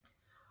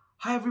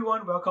Hi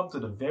everyone, welcome to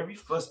the very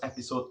first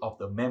episode of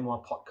the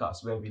Memoir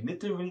podcast where we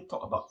literally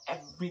talk about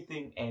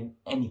everything and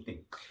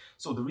anything.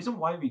 So the reason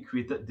why we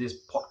created this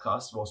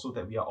podcast was so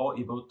that we are all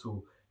able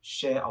to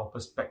share our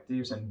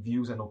perspectives and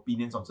views and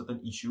opinions on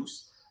certain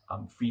issues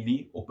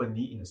freely,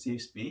 openly in a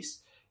safe space.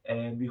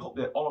 And we hope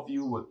that all of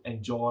you would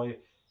enjoy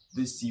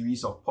this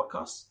series of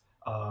podcasts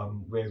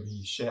where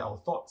we share our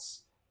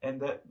thoughts,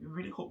 and that we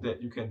really hope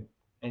that you can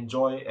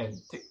enjoy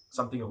and take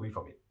something away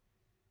from it.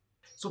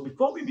 So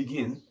before we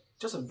begin,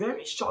 just a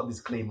very short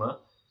disclaimer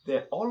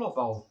that all of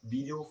our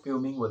video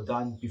filming were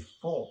done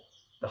before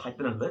the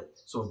heightened alert.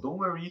 So don't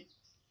worry,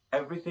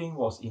 everything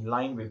was in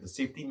line with the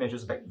safety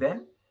measures back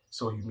then.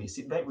 So you may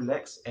sit back,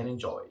 relax, and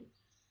enjoy.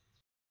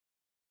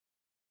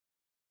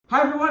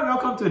 Hi everyone,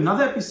 welcome to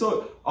another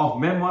episode of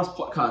Memoirs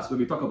Podcast where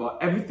we talk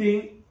about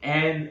everything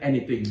and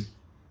anything.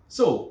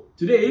 So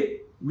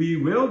today we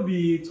will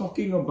be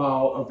talking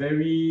about a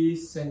very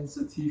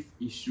sensitive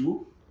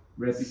issue.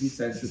 Relatively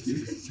sensitive.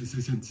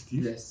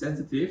 Yes,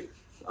 sensitive.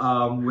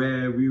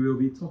 Where we will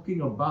be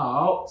talking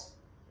about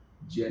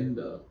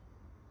gender.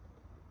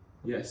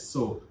 Yes,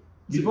 so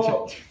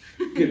before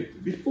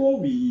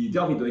we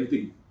delve into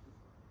anything,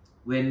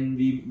 when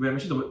I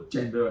mentioned the word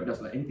gender,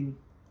 does like anything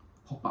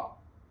pop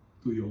up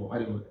to your, I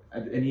don't know,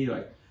 any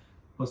like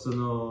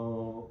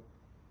personal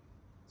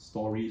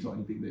stories or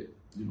anything that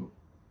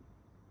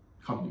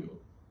come to you?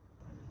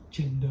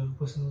 Gender,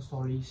 personal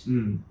stories.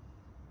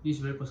 This is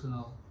very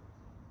personal.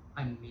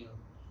 I'm male.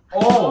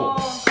 Oh!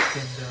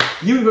 Gender.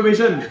 New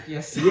information!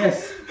 Yes.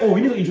 Yes. Oh,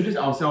 we need to introduce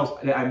ourselves.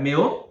 That I'm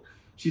male,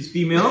 she's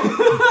female,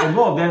 and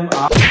both of them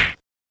are.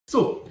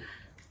 So,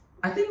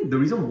 I think the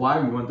reason why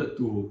we wanted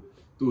to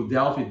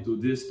delve into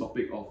this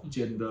topic of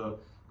gender,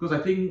 because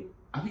I think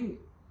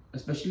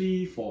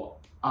especially for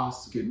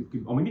us,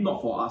 or maybe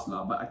not for us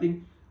lah, but I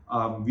think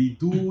we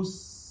do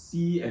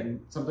see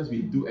and sometimes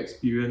we do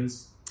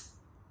experience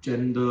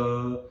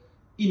gender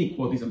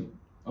inequalities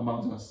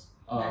amongst us.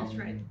 That's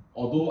right.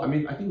 Although I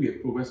think we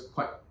have progressed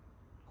quite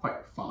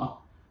far,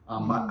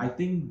 but I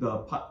think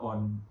the part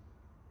on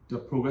the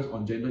progress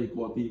on gender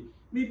equality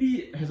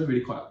maybe hasn't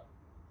really caught up.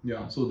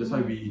 Yeah, so that's why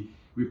we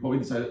probably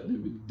decided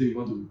that we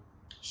want to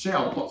share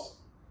our thoughts.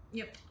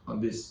 Yep. On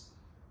this.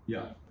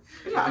 Yeah.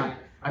 I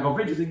got a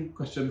very interesting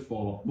question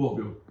for both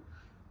of you.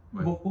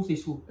 Right. Both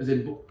is who? As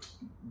in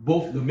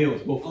both the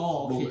males. Both.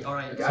 Oh, okay, both.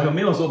 alright. Okay, I'm a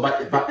male also,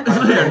 but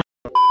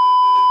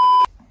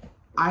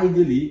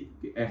ideally,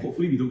 and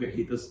hopefully we don't get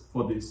haters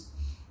for this.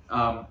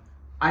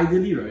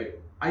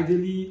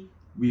 Ideally,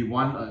 we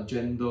want a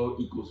gender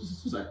equal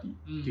society.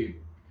 Okay,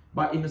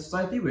 but in a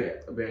society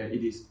where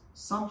it is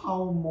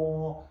somehow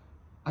more,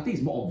 I think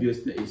it's more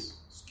obvious that it's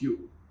skewed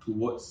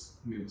towards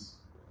males.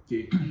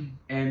 Okay,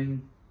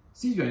 and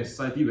since we're in a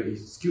society where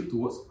it's skewed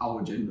towards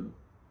our gender,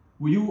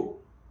 would you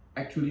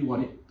actually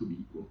want it to be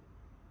equal?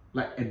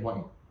 Like, and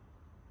why?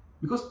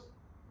 Because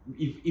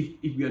if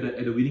we are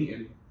at the winning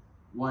end,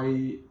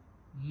 why?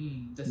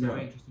 That's a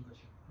very interesting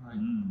question. Right.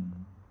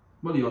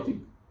 What do you all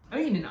think? I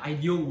mean, in an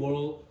ideal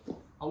world,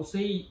 I would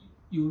say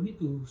you need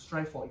to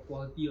strive for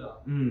equality,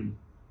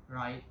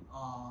 right?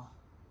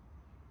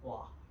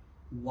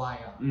 Why?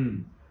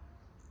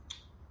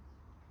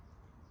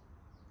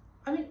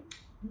 I mean,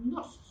 I'm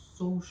not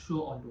so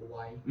sure on the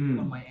why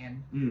on my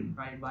end,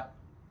 right? But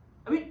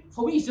I mean,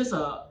 for me, it's just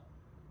a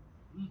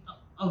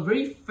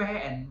very fair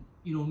and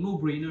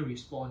no-brainer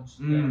response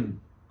that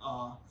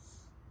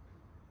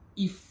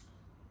if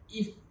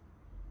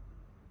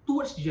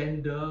towards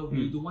gender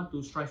we don't want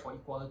to strive for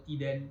equality,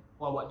 then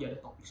what about the other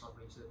topics on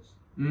races?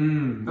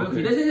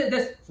 Okay,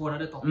 that's for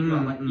another topic.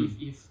 But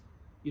if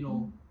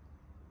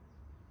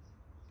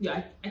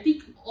I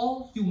think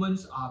all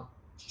humans are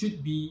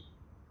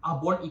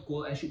born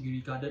equal and should be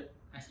regarded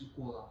as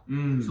equal.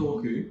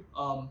 So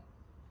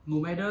no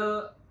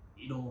matter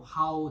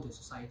how the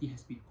society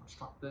has been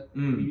constructed,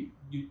 maybe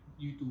due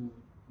to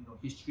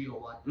history or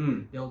what,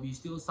 there will be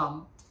still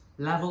some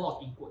level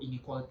of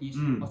inequalities.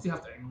 I'll still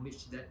have to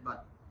acknowledge that,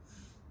 but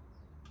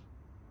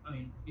I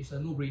mean, it's a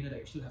no-brainer that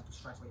you still have to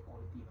strive for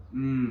equality.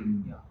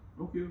 Yeah.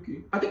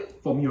 Okay. I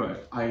think for me, right,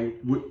 I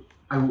would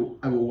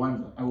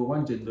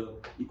want gender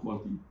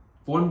equality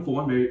for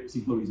one very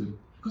simple reason.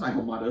 Because I got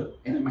a mother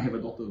and I might have a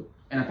daughter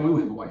and I probably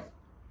will have a wife,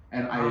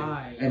 and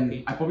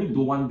I probably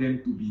don't want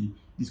them to be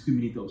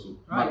discriminated also.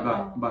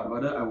 But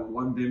rather I would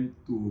want them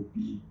to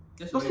be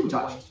not say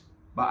judged,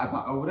 but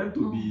I want them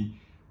to be.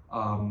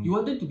 You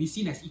want them to be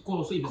seen as equal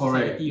also in the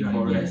correct, society, right?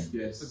 Correct.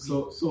 Yes.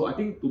 So I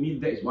think to me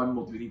that is one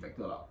motivating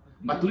factor.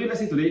 But today, let's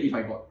say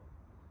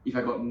if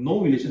I got no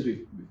relations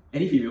with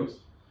any females,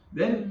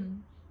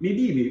 then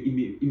maybe it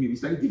may be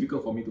slightly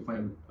difficult for me to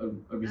find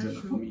a reason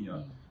for me.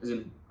 As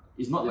in,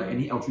 it's not like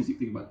any altruistic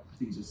thing, but I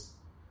think it's just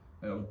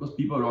because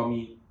people around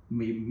me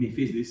may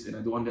face this, and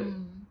I don't want that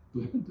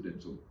to happen to them.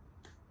 So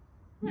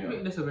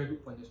that's a very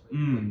good point.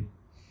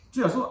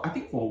 So I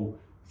think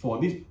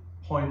for this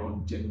point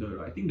on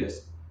gender, I think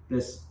there's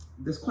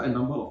quite a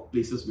number of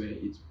places where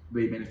it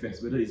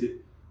manifests. Whether is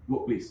it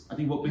workplace? I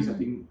think workplace. I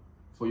think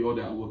for you all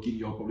that are working,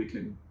 you all probably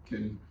can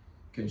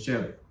can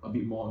share a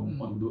bit more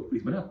on the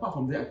workplace. But then apart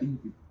from that, I think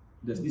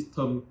there's this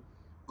term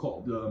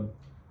called the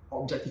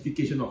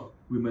objectification of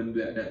women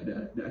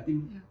that I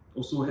think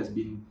also has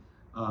been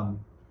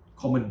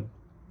common,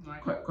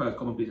 quite a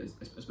commonplace,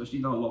 especially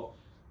now a lot of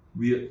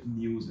weird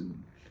news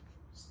and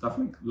stuff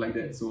like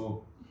that.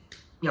 So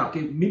yeah,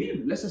 okay,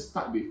 maybe let's just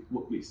start with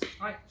workplace.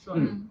 Right,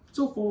 sure.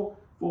 So for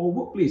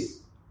workplace,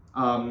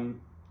 okay,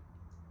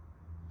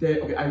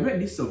 I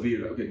read this survey,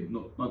 right? Okay,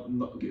 not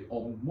okay,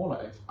 or more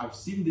like I've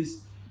seen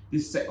this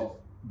set of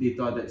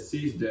data that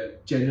says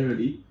that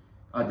generally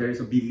there is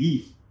a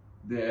belief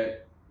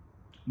that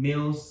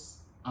males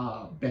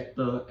are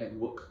better at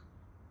work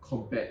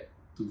compared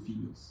to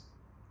females.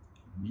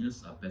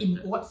 Males are better. In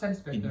what sense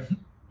better?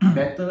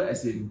 Better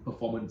as in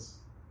performance.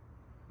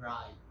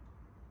 Right.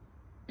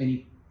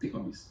 Any take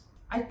on this?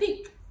 I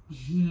think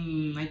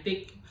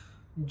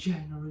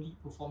generally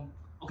perform.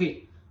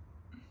 Okay.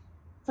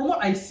 From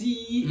what I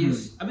see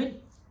is, I mean,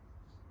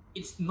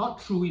 it's not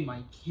true in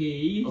my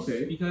case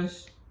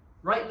because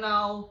right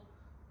now,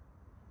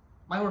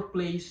 my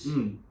workplace,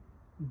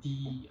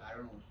 the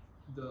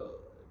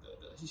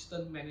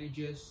assistant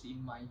managers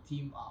in my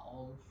team are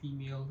all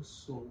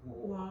females. So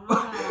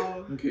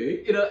wow.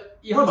 Okay.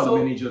 What about the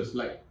managers,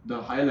 like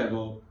the higher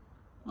level?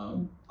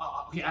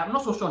 Okay, I'm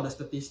not so sure on the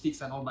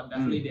statistics and all, but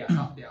definitely they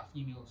are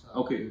females.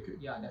 Okay.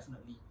 Yeah,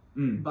 definitely.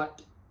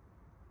 But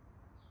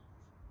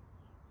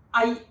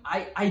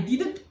I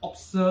didn't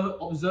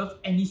observe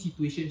any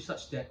situation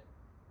such that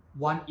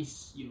one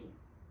is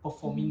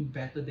performing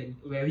better than,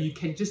 where you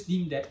can just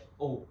deem that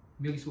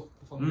male is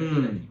performing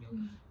better than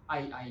female.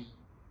 I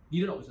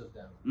didn't observe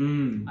that.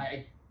 And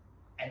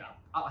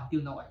up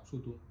until now I also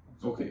don't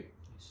observe. Okay.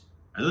 Yes.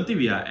 I don't think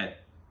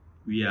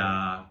we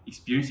are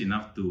experienced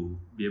enough to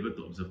be able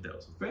to observe that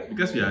also. Right.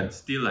 Because we are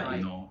still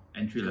like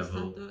entry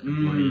level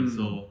employees.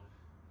 So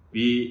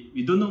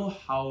we don't know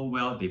how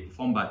well they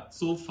perform, but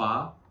so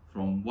far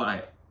from what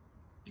I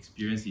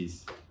experience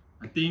is,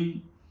 I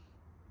think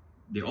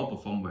they all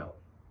perform well,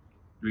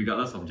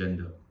 regardless of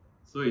gender.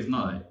 So it's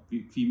not like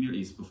female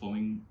is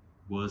performing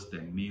worse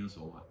than males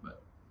or what,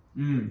 but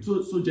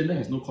so gender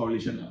has no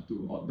correlation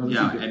to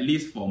at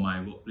least for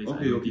my workplace,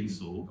 I don't think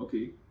so.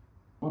 Okay.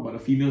 What about the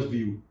female's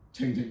view?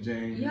 Chang.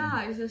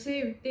 Yeah, it's the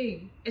same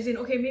thing. As in,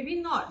 okay,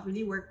 maybe not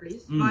really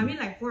workplace, but I mean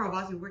like 4 of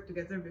us we worked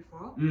together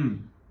before.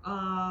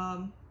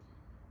 I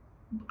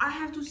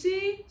have to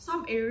say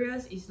some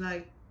areas is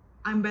like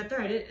I'm better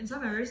at it, and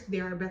some areas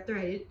they are better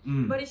at it.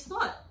 But it's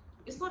not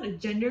a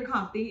gender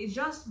kind of thing. It's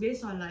just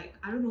based on like,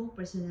 I don't know,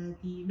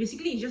 personality.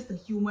 Basically, it's just the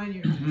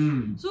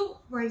human,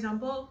 So for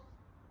example,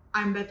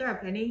 I'm better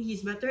at planning.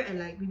 He's better at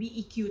like maybe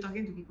EQ,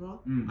 talking to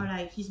people, or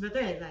like he's better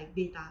at like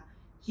data.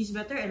 He's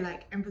better at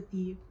like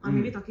empathy, or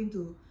maybe talking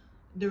to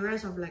the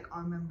rest of like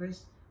our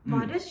members.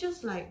 But that's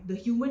just like the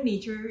human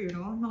nature,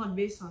 not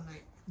based on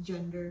like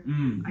gender.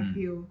 I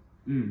feel.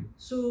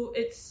 So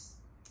it's,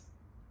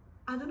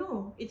 I don't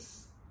know.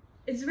 It's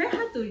very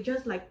hard to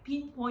just like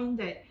pinpoint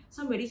that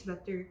somebody's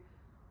better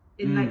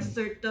in like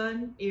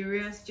certain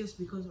areas just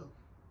because of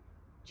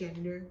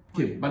gender.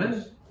 Okay, but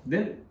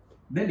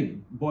then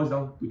it boils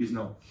down to this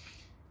now.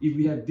 If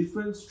we have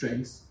different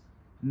strengths,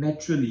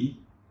 naturally,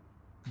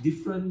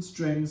 different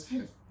strengths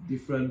have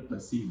different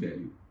perceived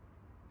value.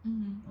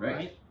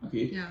 Right?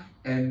 Okay. Yeah.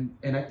 And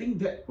I think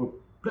that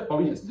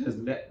probably has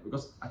led,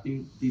 because I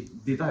think the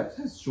data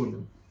has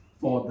shown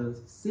for the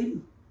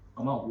same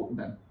amount of work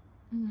done,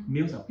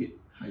 males are paid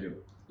higher.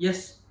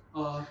 Yes,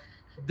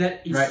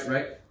 that is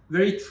right.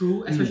 very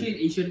true, especially in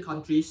Asian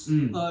countries.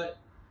 I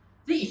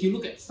think if you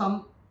look at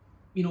some,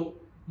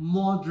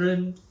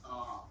 modern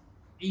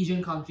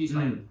Asian countries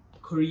like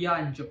Korea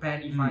and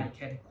Japan, if I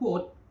can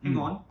quote, hang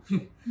on.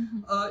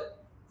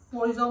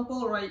 For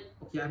example, right?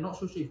 Okay, I'm not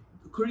so sure.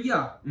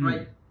 Korea,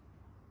 right?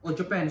 Or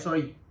Japan,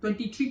 sorry,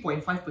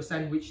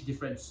 23.5% wage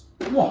difference.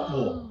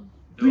 Wow.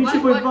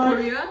 What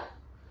Korea?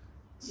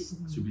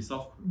 Should be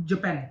soft.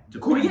 Japan.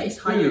 Korea is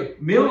higher.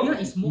 Korea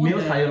is more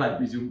males than, higher, I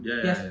presume.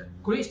 Yes,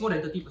 Korea is more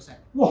than 30%.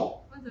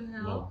 Wow. What the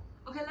hell?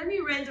 Okay, let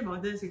me rant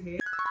about this, okay?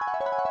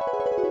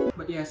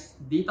 But yes,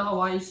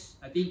 data-wise,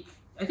 I think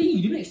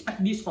you didn't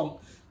expect this from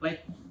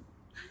like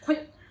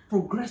quite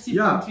progressive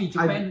country,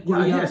 Japan, Korea.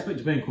 I didn't expect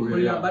Japan and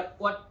Korea. But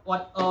what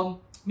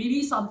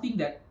maybe something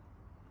that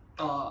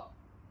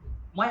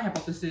my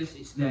hypothesis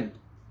is that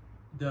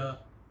the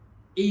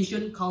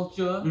Asian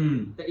culture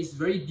that is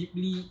very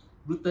deeply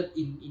rooted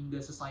in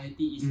the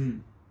society is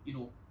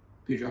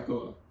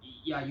patriarchal.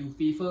 Yeah, you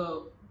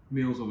favor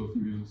males over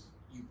females.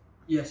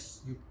 You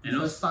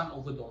prefer son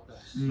over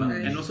daughters.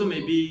 And also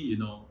maybe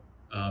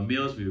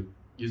males will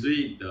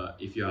usually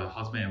if you are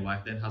husband and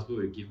wife, then husband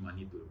will give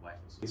money to the wife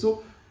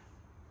also.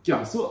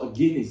 So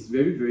again, it's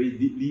very, very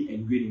deeply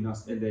ingrained in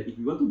us, and that if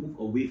we want to move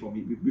away from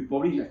it, we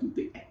probably have to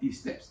take active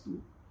steps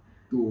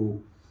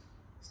to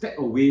step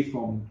away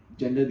from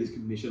gender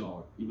discrimination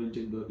or even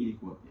gender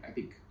inequality, I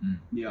think.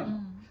 No,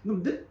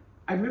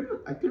 I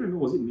can't remember,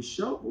 was it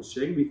Michelle was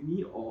sharing with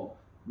me or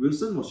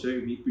Wilson was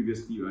sharing with me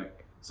previously, right?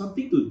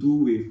 Something to do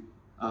with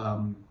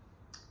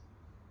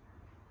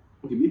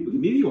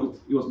maybe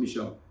it was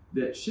Michelle.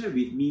 that shared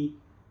with me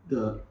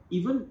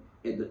even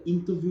at the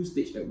interview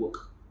stage at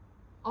work.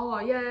 Oh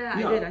yeah,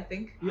 I did. I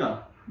think.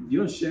 Yeah, do you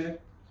want to share?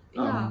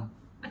 Yeah,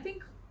 I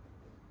think,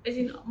 as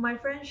in my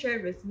friend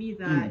shared with me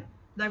that,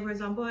 like for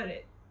example,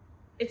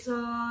 it's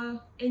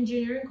a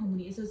engineering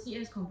company. It's a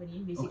CS company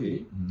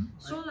basically. Okay.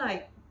 So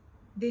like,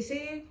 they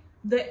say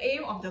the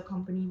aim of the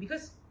company,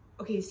 because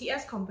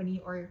CS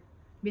company or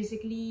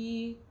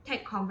basically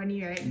tech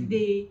company, right?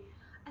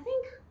 I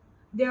think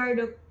they are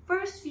the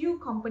first few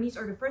companies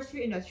or the first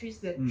few industries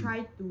that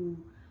try to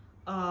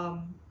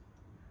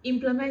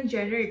implement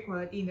gender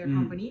equality in their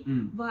company.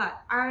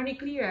 But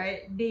ironically,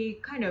 right, they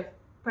kind of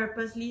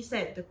purposely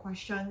set the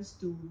questions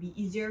to be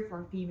easier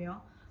for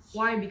female.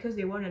 Why? Because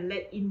they want to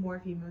let in more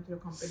female to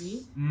the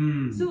company.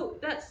 So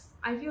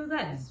I feel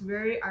that's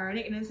very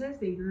ironic in a sense.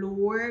 They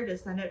lower the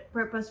standard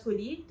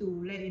purposefully to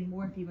let in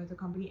more female to the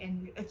company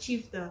and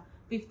achieve the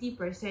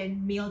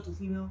 50% male to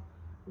female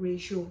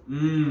ratio.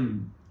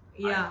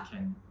 Yeah.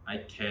 I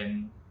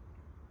can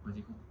what's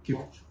it called?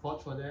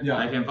 Vouch for that. Yeah.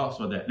 I can vouch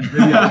for that.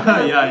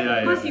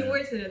 Yeah. Because he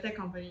works in a tech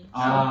company.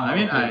 I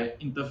mean,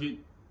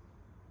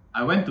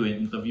 I went to an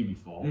interview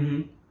before,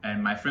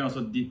 and my friend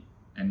also did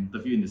an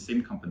interview in the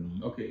same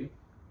company. Okay.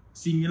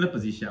 Similar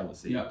position, I would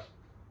say. Yeah.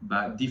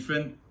 But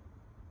different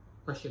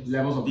Questions.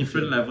 levels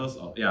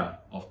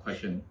of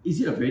question.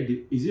 Is it a very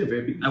big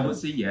difference? I would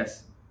say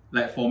yes.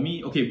 Like for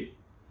me, okay,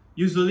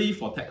 usually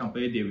for tech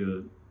company they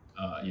will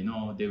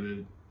they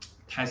will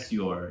test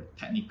your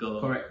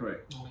technical correct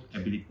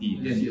ability,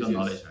 yes, technical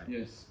knowledge, right?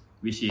 Yes.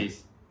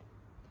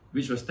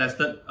 Which was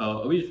tested,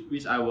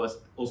 which I was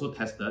also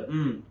tested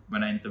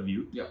when I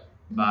interviewed. Yeah.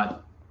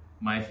 But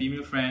my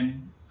female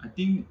friend, I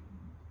think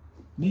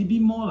maybe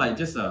more like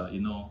just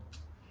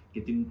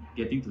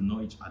getting to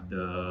know each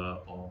other,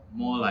 or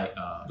more like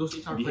Those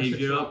HR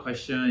behavioral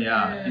question,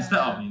 instead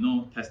of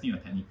testing your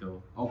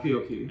technical Okay.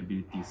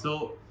 ability.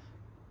 So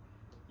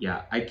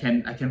yeah, I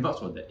can vouch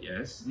for that,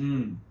 yes.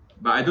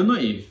 But I don't know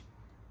if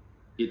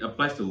it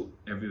applies to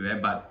everywhere,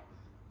 but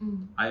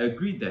I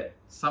agree that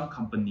some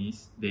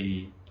companies,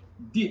 they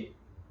did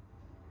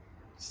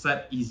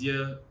set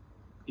easier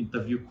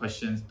interview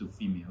questions to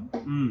female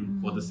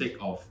for the sake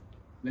of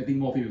letting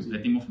more females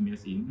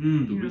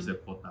in. To reach the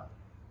quota.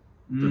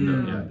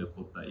 The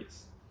quota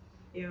is.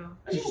 Yeah.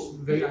 It's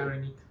very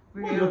ironic.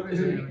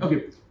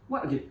 Okay.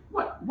 What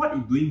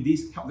if doing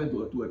this help them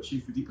to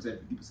achieve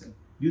 50%?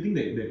 Do you think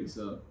that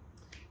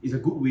is a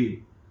good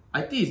way?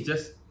 I think it's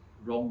just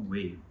wrong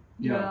way.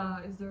 Yeah,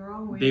 it's the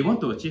wrong way. They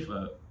want to achieve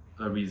a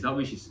result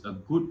which is a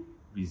good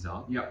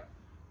result. Yeah.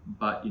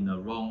 But in a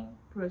wrong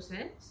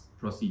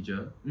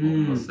procedure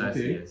or process.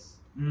 Okay. Yes.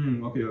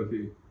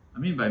 Okay. I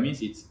mean, by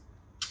means it's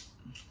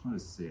how to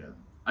say.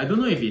 I don't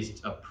know if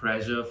it's a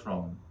pressure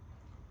from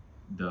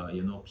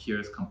the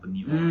peers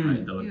company or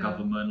like the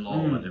government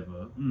law or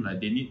whatever. Like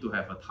they need to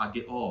have a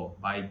target. Oh,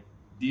 by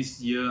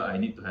this year I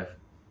need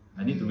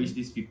to reach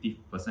this 50%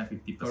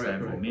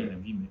 for male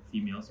and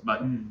females.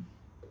 But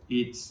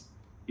it's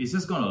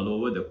just gonna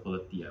lower the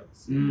quality, I would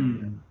say.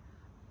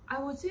 I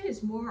would say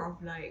it's more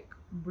of like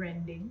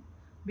branding,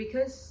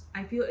 because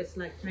I feel it's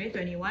like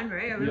 2021,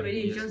 right?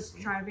 Everybody is just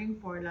striving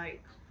for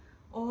like,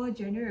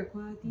 gender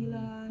equality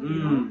lah,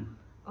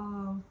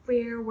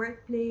 fair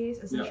workplace,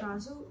 etc.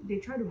 So they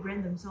try to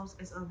brand themselves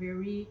as a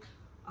very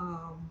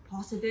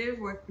positive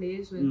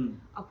workplace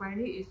when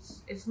apparently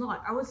it's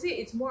not. I would say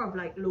it's more of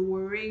like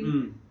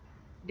lowering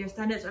their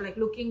standards, or like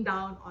looking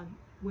down on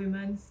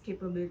women's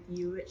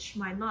capability, which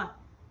might not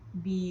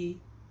be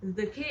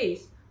the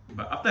case.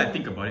 But after I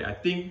think about it, I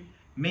think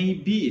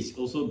maybe it's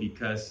also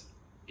because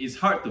it's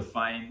hard to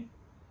find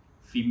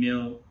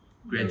female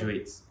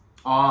graduates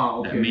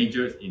that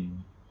majors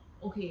in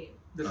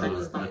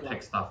the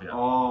tech stuff. Yeah.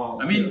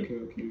 I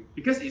mean, okay.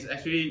 because it's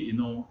actually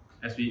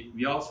as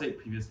we all said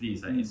previously,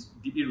 it's like it's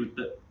deeply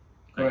rooted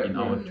in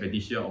our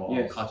tradition or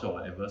our culture or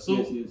whatever. So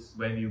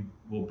when we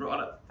were brought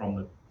up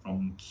from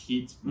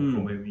kids,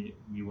 from when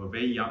we were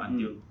very young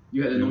until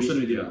you had a notion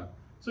with it.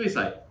 So it's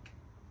like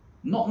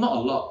not a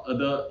lot.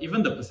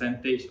 Even the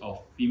percentage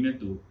of female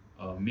to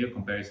male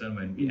comparison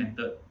when we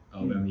entered,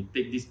 when we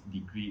take this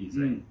degree is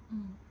like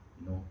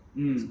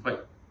it's quite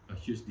a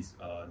huge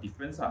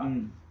difference.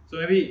 So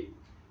maybe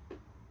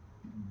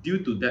due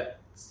to that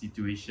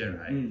situation,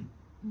 right?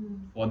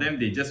 For them,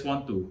 they just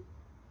want to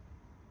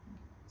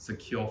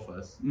secure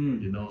first, a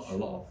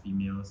lot of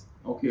females,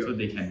 so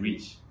they can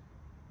reach.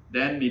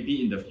 Then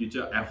maybe in the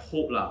future, I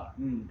hope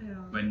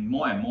when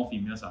more and more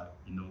females are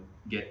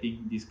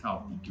getting this kind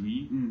of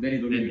degree, then they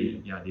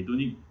don't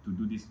need to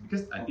do this,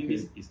 because I think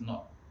this is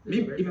not.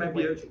 Maybe it might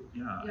be that's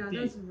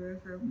a very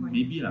fair point.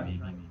 Maybe.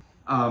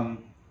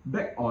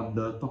 Back on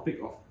the topic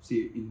of,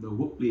 say, in the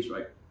workplace,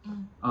 right?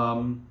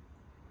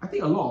 I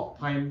think a lot of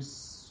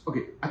times,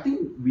 I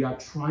think we are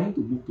trying to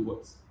move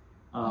towards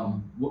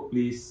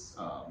workplace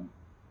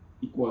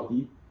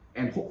equality,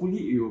 and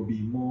hopefully it will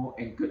be more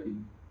anchored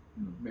in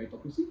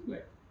meritocracy,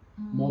 like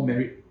more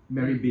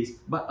merit based.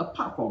 But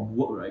apart from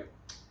work, right,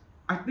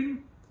 I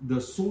think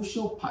the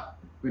social part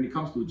when it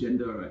comes to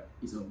gender, right,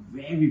 is a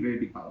very, very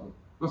big part of it.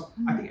 because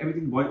I think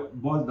everything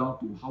boils down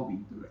to how we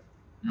interact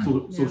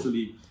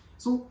socially.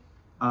 So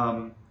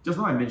just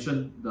now I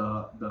mentioned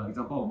the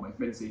example of my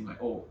friend saying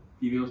like, oh,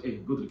 females, hey,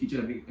 go to the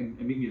kitchen and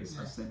make me a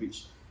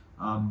sandwich.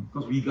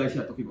 Because we guys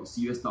here are talking about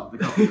serious stuff.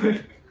 That kind of thing,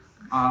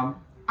 right?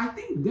 I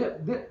think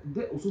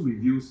that also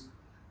reveals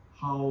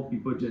how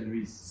people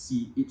generally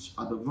see each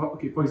other.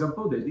 Okay, for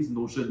example, there's this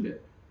notion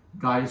that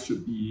guys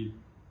should be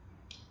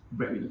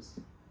breadwinners.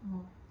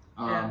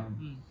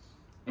 And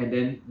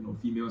then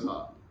females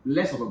are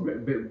less of a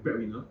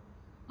breadwinner.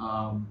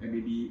 And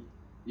maybe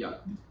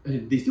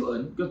they still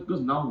earn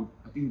because now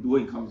I think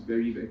dual income is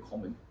very, very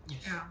common.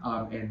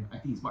 And I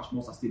think it's much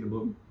more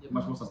sustainable.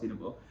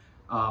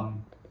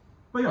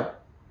 But yeah,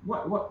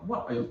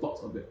 what are your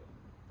thoughts on that?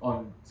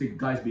 On say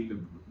guys being the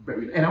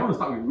breadwinner? And I want to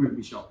start with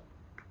Michelle.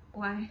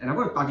 Why? And I'm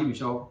going to target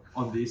Michelle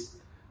on this.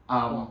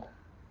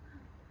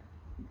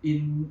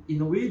 In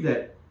a way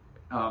that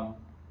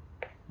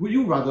would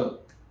you rather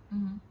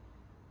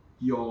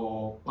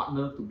your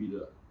partner to be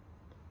the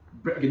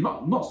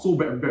not so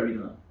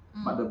breadwinner,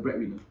 but the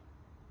breadwinner?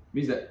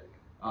 Means that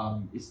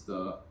it's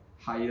the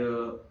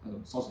higher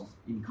source of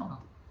income.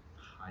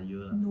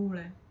 Higher. No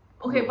leh.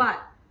 Okay, but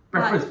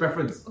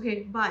preference.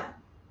 Okay, but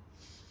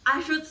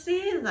I should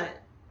say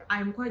that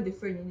I'm quite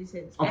different in this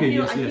sense. Okay,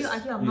 I feel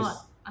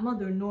I'm not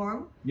the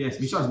norm. Yes,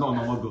 Michelle is not a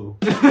normal girl.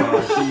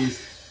 She's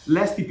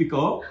less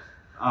typical.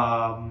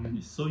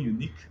 It's so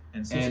unique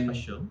and so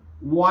special.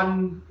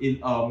 1 in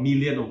a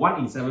million or 1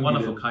 in 7 One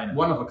million. of a kind.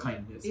 One of a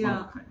kind, yes. Yeah. One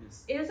of a kind,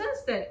 yes. In a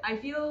sense that I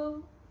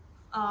feel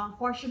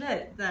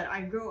fortunate that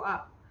I grow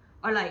up,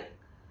 or like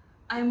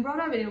I'm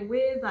brought up in a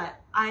way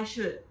that I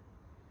should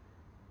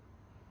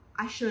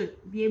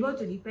be able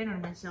to depend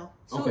on myself.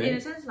 So in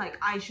a sense, like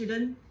I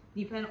shouldn't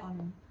depend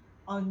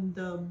on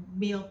the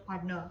male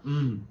partner,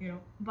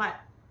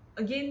 But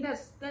again,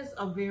 that's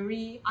a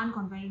very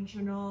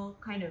unconventional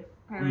kind of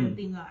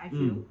parenting. I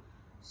feel.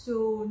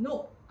 So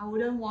no, I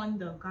wouldn't want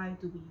the guy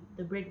to be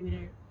the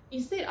breadwinner.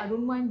 Instead, I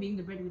don't mind being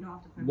the breadwinner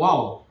of the family.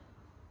 Wow.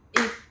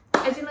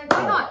 As in like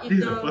why not? This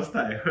is the first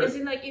time I heard. As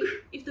in like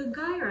if the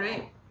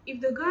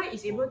guy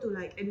is able to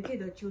like educate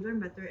the children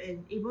better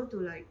and able to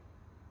like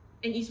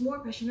and is more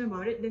passionate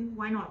about it, then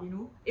why not?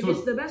 If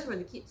it's the best for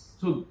the kids.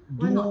 So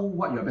do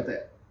what you're better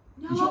at.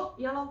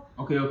 Yeah lor.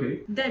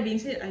 Okay. That being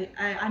said,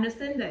 I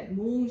understand that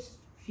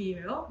most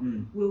female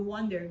will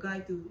want their guy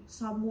to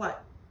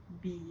somewhat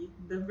be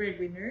the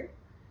breadwinner,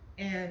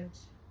 and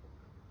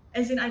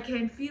as in I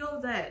can feel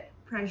that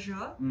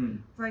pressure.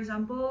 For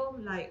example,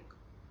 like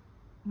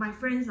my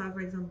friends are,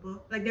 for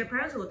example, like their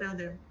parents will tell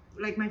them,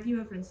 like my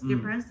female friends, their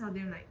parents tell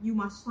them like you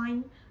must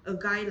find a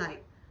guy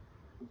like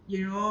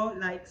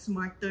like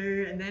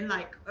smarter and then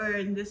like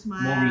earn this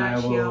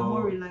much,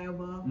 more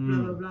reliable, blah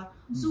blah blah.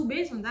 So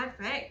based on that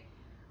fact,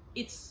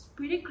 it's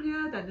pretty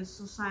clear that the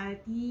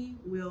society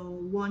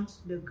will want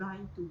the guy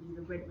to be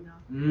the breadwinner.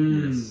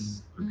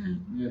 Yes. Okay.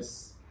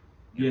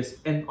 Yes.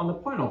 And on the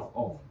point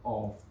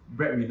of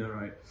breadwinner,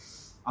 right?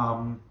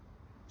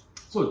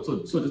 So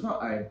just now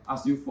I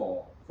asked you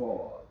for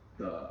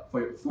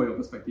your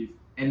perspective,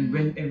 and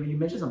when you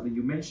mentioned something,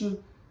 you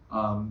mentioned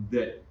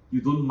that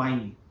you don't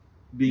mind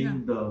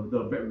being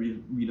the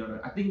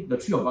breadwinner. I think the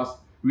three of us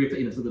reacted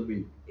in a certain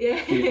way.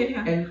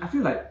 Yeah. And I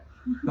feel like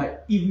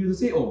if you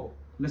say,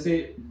 let's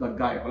say the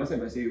guy, or let's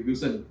say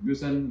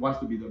Wilson wants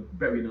to be the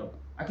breadwinner,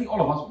 I think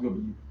all of us will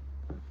be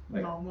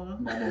like normal.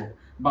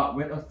 But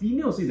when a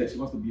female says that she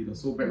wants to be the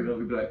sole breadwinner,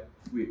 we'll be like,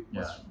 wait,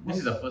 this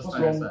is the first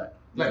time I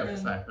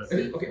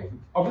heard. Okay,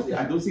 obviously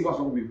I don't see what's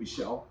wrong with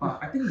Michelle, but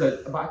I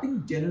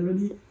think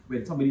generally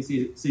when somebody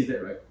says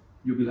that, right,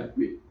 you'll be like,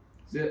 wait,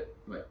 is that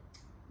like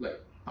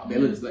not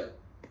balanced? Like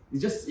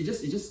it's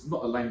just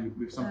not aligned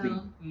with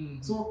something.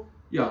 So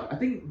yeah, I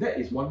think that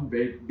is one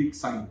very big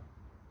sign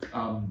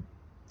of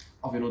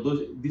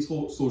this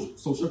whole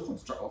social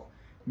construct of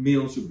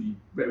males should be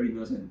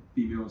breadwinners and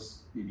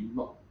females maybe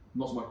not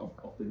so much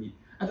of the need.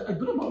 I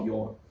don't know about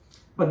your,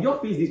 but your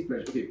face this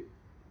pressure. Okay,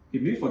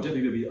 maybe for Jeff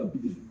maybe a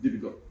bit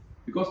difficult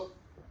because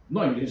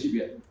not in relationship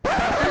yet.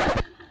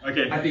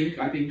 Okay. I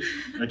think.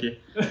 Okay.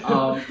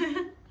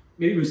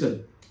 Maybe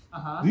Wilson.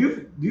 Do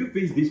you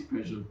face this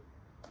pressure?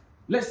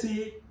 Let's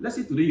say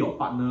today your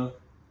partner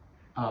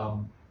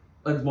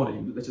earns more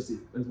than you. Let's just say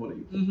earns more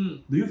than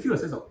you. Do you feel a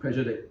sense of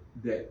pressure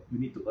that you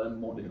need to earn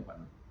more than your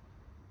partner?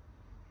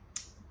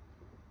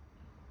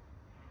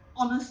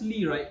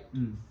 Honestly, right?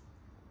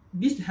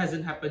 This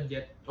hasn't happened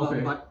yet.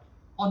 Okay. But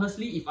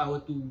honestly, if I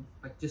were to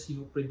like just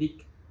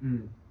predict,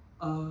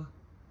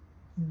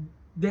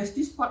 there's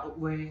this part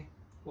where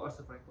what was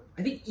the correct word?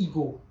 I think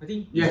ego. I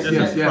think yes.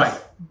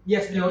 Pride.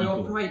 Yes,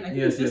 your pride. I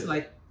think it's just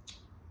like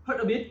hurt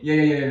a bit. Yeah.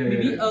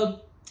 Maybe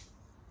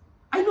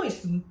I know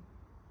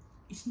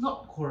it's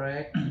not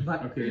correct,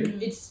 but it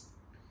just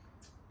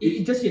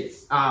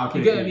hits. Okay.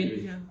 You get what I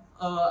mean? Yeah.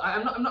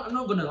 I'm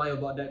not gonna lie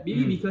about that.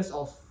 Maybe because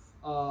of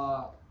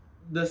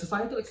the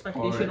societal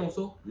expectation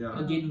also. Yeah.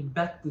 Again,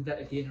 back to that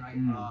again, right?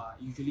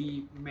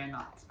 Usually men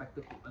are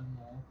expected to earn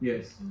more.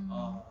 Yes.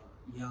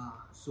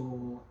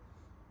 So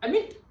I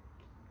mean,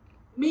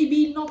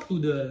 maybe not to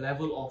the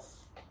level of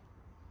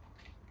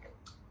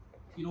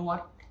you know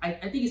what? I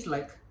think it's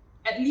like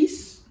at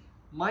least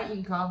my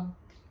income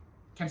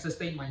can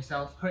sustain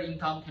myself, her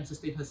income can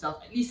sustain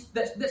herself. At least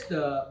that's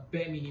the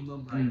bare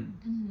minimum, right?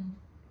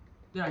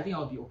 Then I think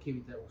I'll be okay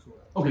with that also.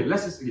 Right? Okay,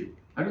 let's just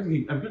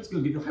I'm just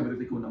going to give you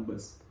hypothetical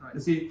numbers. Right.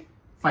 Let's say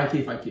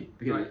 5k. Okay,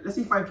 Right. let's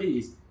say 5k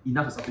is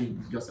enough to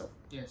sustain yourself.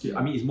 Yes. Okay,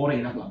 I mean it's more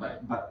than enough,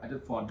 but I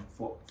just for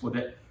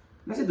that.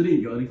 Let's say today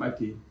you're earning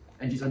 5k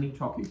and she's earning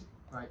 12k.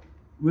 Right.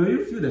 Will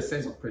you feel the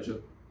sense of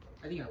pressure?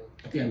 I think I will.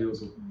 I think I will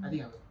also. I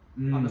think I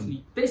will.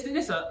 Honestly,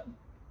 there's a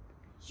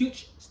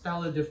huge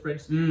styler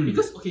difference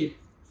because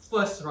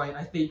first, right,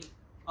 I think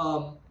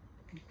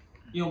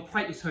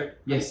pride is hurt.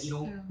 Yes. Right, you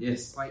know.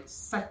 Yes. Right.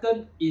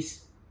 Second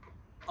is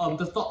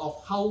the thought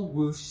of how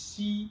will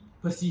she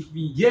perceive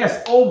me.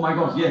 Yes. Oh my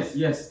gosh.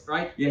 Yes.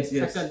 Right. Yes.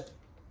 Second.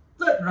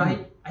 Third,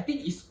 right, I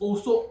think it's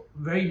also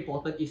very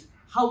important is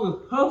how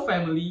will her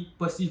family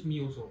perceive me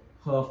also.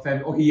 Her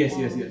family. Okay.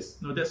 Yes.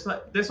 No, that's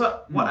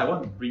what I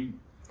want to bring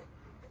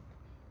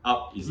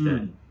up is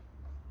that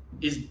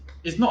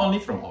it's not only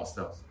from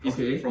ourselves.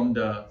 It's from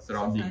the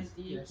surroundings.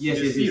 Society. Yes.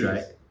 You see,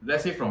 right?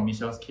 Let's say from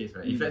Michelle's case,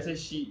 right? If let's say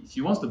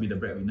she wants to be the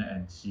breadwinner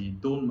and she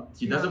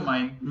doesn't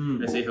mind,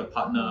 let's say her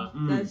partner,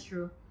 That's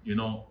true.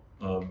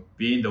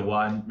 being the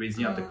one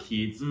raising up the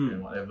kids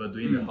and whatever,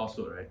 doing the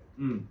household, right?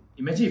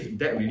 Imagine if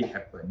that really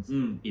happens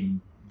in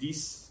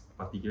this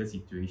particular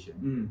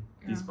situation,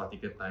 this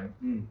particular time,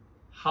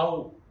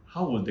 how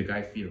would the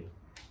guy feel?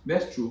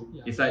 That's true.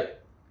 Yeah. It's like,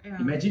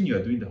 imagine you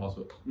are doing the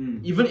household.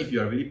 Even if you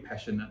are really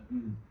passionate,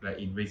 like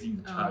in raising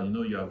the child,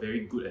 you are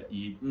very good at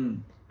it,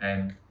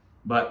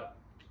 but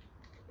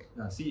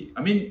see,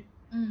 I mean,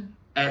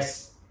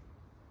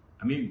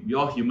 we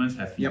all humans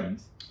have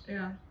feelings.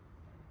 Yeah.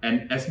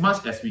 And as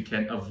much as we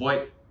can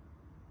avoid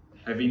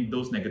having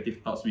those negative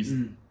thoughts,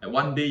 at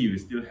one day you will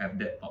still have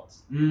that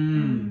thoughts.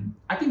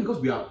 I think because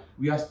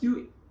we are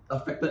still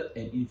affected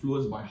and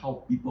influenced by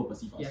how people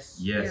perceive us.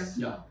 Yes.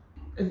 Yeah.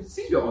 And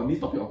since we are on this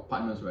topic of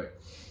partners, right?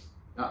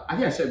 I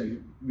think I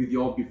shared with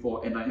you all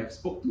before, and I have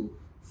spoke to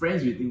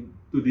friends relating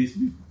to this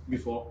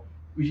before,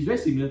 which is very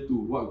similar to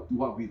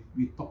what we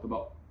talked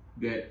about.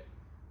 That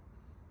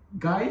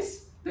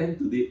guys tend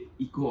to date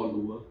equal or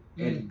lower,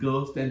 and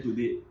girls tend to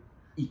date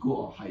equal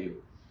or higher.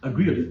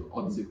 Agree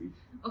or disagree?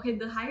 Okay,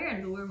 the higher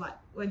and lower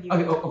what do you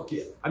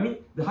Okay. I mean,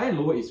 the higher and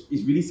lower is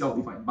really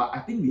self-defined, but I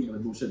think we have a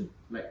notion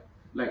like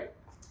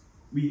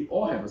we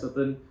all have a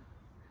certain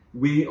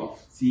way of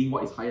seeing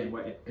what is higher and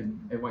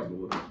what is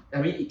lower.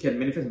 I mean, it can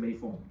manifest in many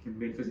forms. It can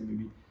manifest in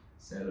maybe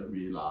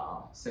salary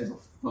lah, sense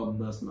of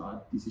firmness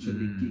lah, decision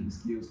making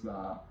skills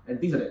lah, and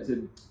things like that. As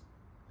in,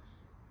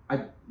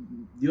 do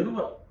you know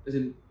what? As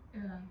in,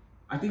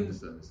 I think I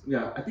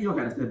think you can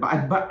understand,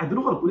 but I don't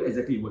know how to put it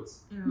exactly in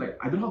words. Like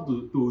I don't know how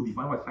to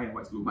define what's high and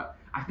what's low, but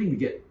I think we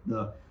get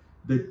the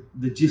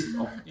gist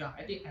of. Yeah,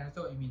 I think I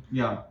understand what you mean.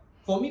 Yeah.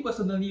 For me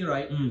personally,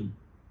 right,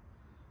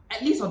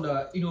 at least on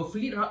the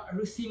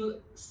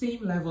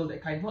same level,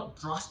 that kind, not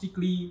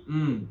drastically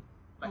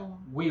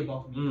way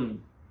above me.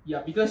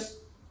 Yeah, because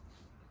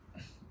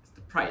it's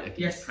the pride.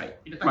 Pride. Pride.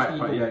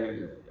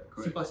 Yeah.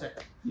 Correct. Simple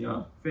set.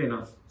 Yeah, fair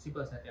enough.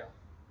 Simple set. Yeah.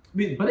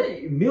 Wait, but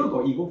then male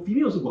got ego,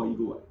 female also got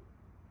ego. What?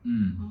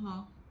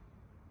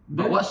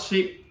 But what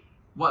shape?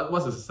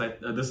 What's the society?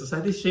 The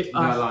society shape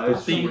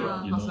that's thing,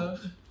 true.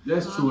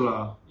 That's true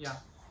lah. Yeah.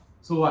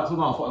 So what? So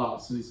not our fault lah.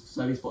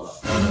 Society's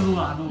fault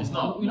lah. No. It's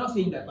not. We're not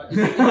saying that, but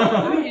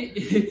I mean,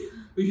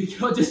 we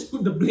cannot just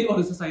put the blame on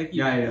the society.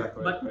 Yeah.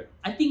 Correct. But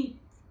I think,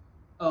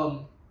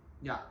 I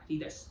think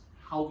that's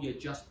how we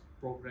adjust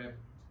program.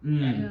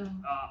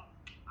 And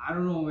I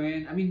don't know,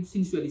 man. I mean,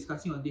 since we are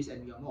discussing on this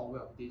and we are not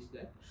aware of this,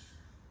 that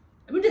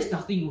I mean, there's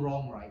nothing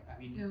wrong, right? I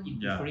mean, in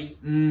differing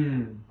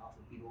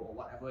or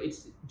whatever,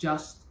 it's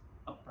just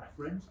a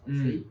preference, I would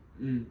say.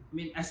 I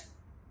mean, as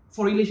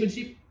for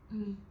relationship,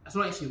 as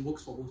long as it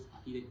works for both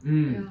parties.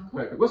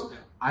 Correct. Because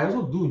I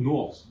also do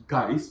know of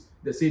guys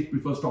that say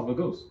prefer stronger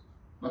girls.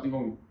 Nothing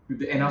wrong with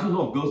that. And I also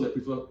know of girls that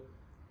prefer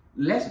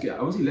less. Okay, I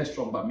won't say less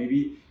strong, but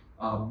maybe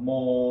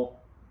more.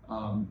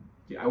 I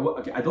don't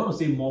want to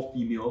say more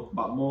female,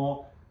 but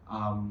more.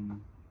 I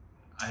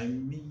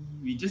mean,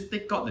 we just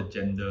take out the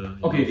gender.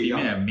 Female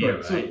and male, right?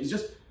 right? So it's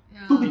just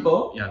two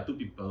people. Yeah, two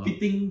people.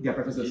 Fitting their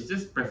preferences. It's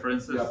just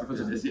preferences. Yeah,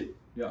 preferences. That's it.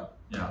 Yeah.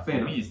 For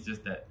me, it's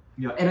just that.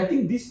 Yeah, and I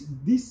think this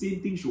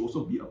same thing should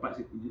also be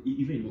applied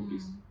even in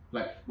workplace.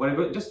 Like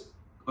whatever, just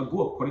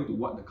go according to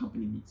what the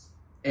company needs,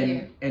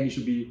 and it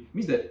should be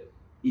means that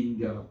in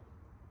their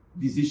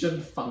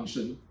decision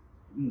function,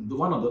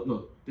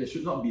 there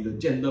should not be the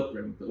gender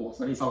parameter. Oh,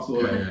 suddenly sounds so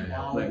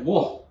like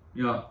whoa,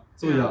 yeah.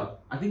 So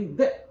I think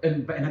that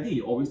and I think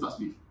it always starts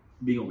with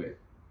being aware.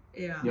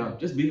 Yeah,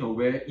 just being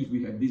aware if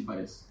we have this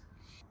bias.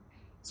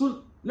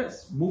 So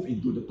let's move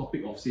into the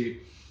topic of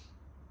say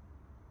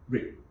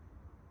rape.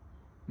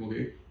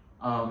 Okay.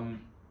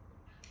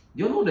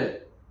 You know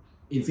that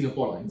in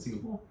Singapore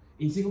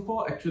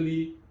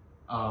actually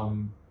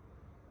in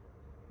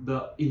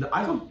the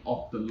eyes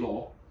of the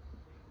law,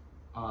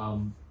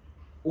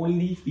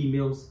 only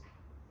females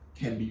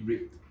can be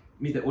raped.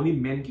 Means that only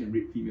men can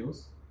rape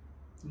females.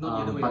 Not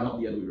the other way but around. not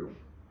the other way around.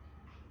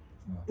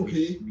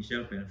 Okay.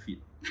 Michelle benefit.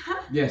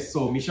 Yes,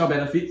 so Michelle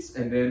benefits,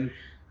 and then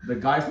the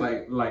guys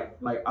like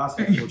us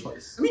have no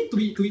choice. I mean, to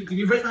be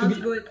very Sounds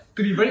good.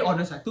 to be very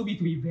honest, to be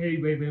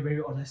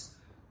very honest,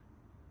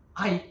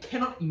 I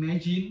cannot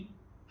imagine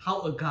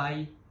how a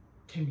guy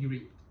can be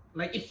raped.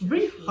 Like it's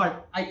very hard.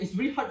 It's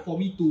very hard for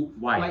me to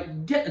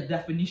like get a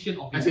definition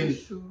of As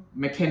it. in,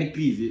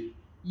 mechanically, is it?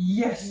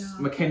 Yes.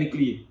 Yeah.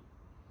 Mechanically.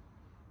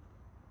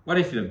 What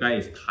if the guy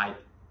is tight?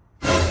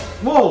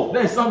 Whoa,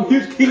 there's some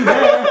huge thing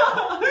there.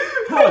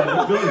 Oh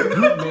my god,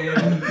 good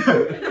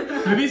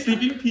man. Maybe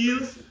sleeping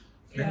pills.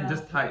 Then Yeah.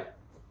 just tight.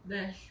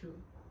 That's true.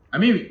 I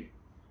mean,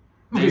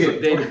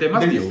 there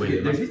must be a way.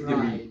 There's this theory.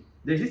 Right.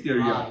 There's this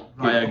theory. Right.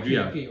 I agree.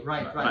 Okay,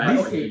 right. But I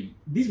This, agree.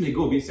 this may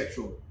go a bit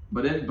sexual,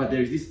 but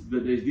there's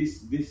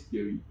this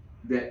theory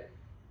that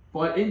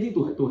for anything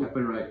to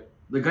happen, right,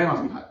 the guy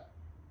must be hard.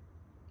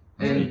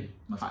 And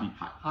Must be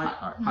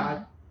hard.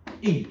 hard.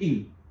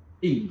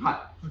 In, hard.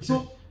 Okay.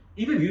 So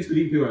even if you use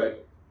sleeping pill, right?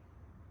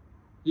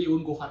 It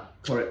won't go hard.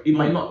 Correct. It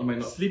might not.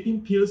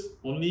 Sleeping pills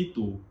only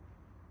to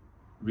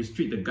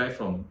restrict the guy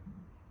from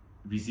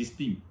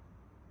resisting.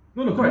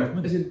 No, correct.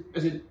 Movement.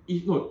 As in,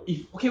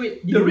 if Okay,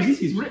 wait. The The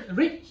resist is-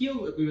 rape here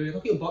we were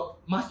talking about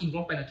must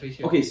involve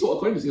penetration. okay, so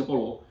according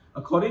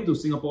to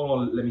Singapore law,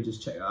 let me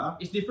just check.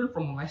 It's different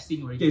from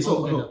molesting already. Okay,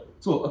 altogether.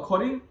 so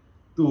according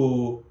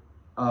to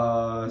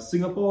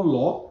Singapore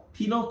law,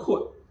 Penal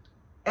Code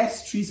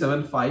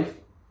S375,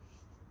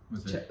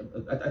 What's check,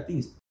 that? I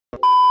think it's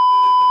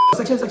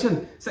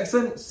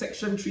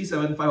section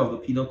 375 of the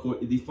Penal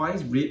Code. It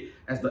defines rape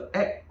as the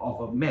act of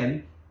a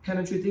man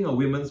penetrating a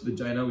woman's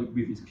vagina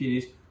with his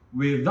penis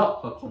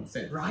without her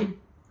consent. Right.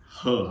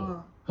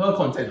 Her. Her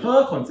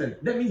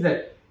consent. That means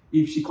that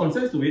if she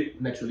consents to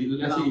it naturally,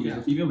 let's say if it's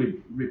a female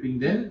raping,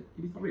 then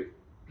it is not rape.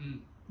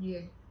 Yeah.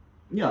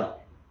 Yeah.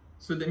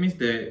 So that means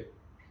that.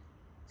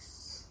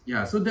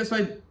 Yeah. So that's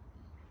why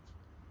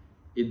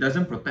it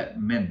doesn't protect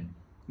men.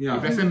 Yeah.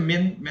 If I say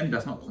men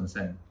does not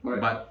consent,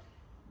 Correct. but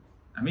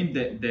I mean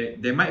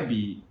there might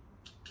be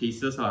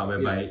cases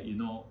whereby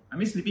I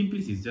mean sleeping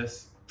pills is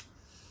just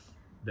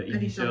the An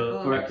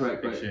initial example.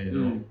 Correct.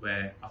 action,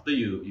 where after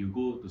you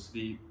go to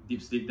sleep,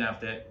 deep sleep, then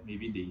after that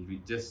maybe they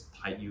just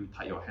tie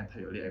your hand, tie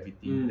your leg,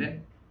 everything.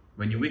 Then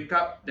when you wake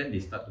up, then they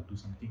start to do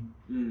something.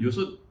 You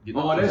also did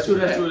not that's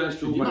consent true. to That's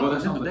true. You did My not God,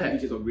 that's consent not to the that.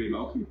 features of rape. But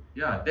okay.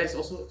 Yeah, that's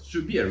also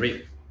should be a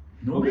rape.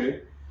 No.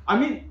 Okay. I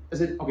mean,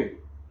 as in, okay,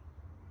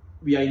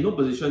 we are in no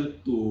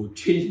position to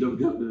change the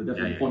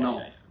definition for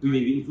now. We may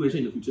be influential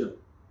in the future.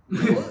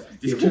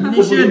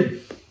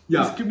 Discrimination.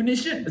 Yeah.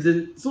 Discrimination. As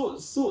in, so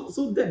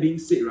that being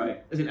said,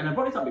 right? As in, and I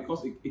brought it up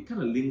because it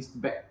kind of links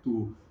back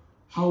to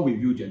how we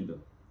view gender.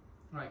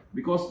 Right.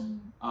 Because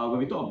when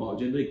we talk about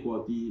gender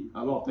equality,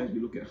 a lot of times we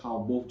look at how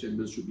both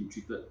genders should be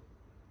treated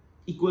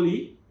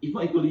equally, if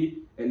not equally,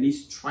 at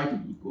least try to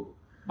be equal.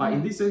 But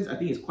in this sense, I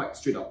think it's quite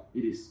straight up.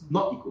 It is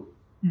not equal.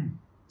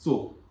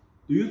 So,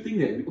 do you think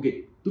that,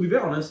 okay, to be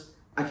very honest,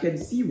 I can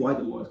see why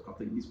the law is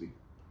crafted in this way.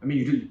 I mean,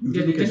 you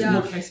just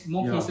look at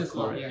more Yeah, cases.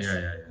 correct. Yes.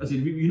 Yeah. as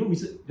in,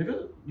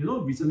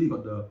 recently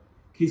got the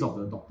case of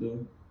the doctor.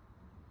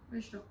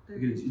 Which doctor?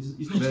 Okay,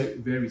 it's not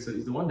very recent.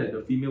 It's the one that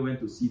the female went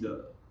to see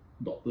the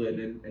doctor,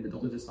 and the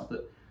doctor just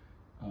started.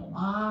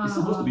 It's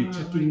supposed to be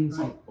checking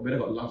right. whether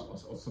got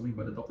lumps or something,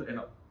 but the doctor ended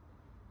up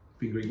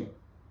fingering her.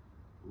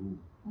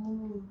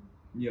 Oh.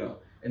 Yeah,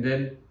 and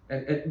then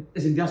and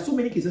as in, there are so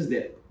many cases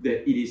that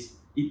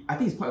I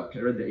think it's quite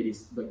apparent that it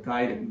is the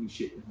guy that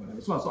initiated and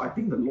whatever. So I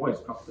think the law is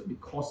crafted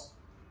because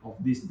of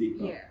this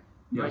data. Yeah.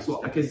 Yeah,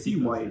 so I can see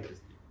why.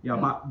 Yeah,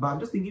 but I'm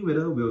just thinking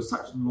whether will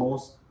such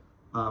laws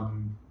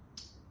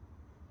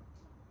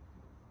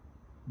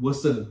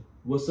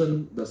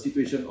worsen the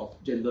situation of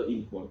gender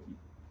inequality.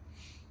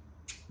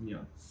 Yeah.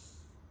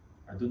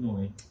 I don't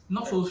know.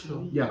 Not so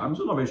sure. Yeah, I'm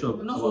also not very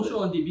sure. Not so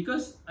sure on it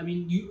because I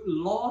mean,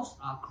 laws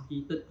are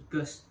created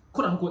because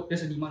quote unquote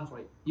there's a demand for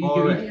it. You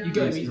get what I mean,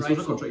 The right? social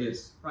So, contract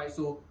is. right.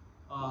 So,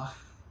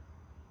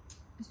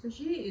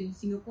 Especially in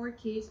Singapore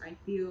case, I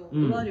feel a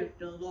Mm. lot of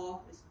the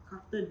law is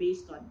crafted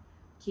based on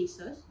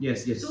cases.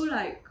 Yes. So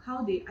like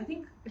how they, I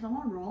think if I'm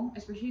not wrong,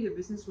 especially the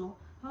business law,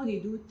 how they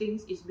do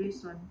things is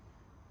based on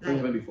What like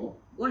happened before?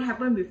 what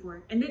happened before,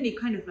 and then they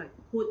kind of like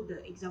quote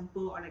the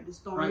example or like the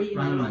story in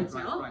the law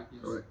itself. yes.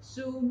 Correct.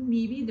 So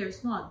maybe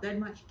there's not that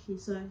much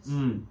cases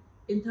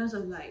in terms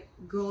of like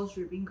girls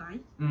raping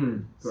guys,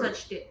 Correct.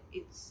 such that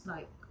it's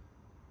like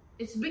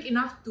it's big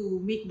enough to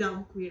make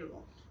them create a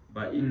law.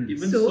 But Mm.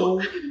 even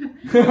So-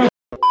 so,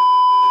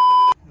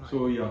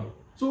 So yeah.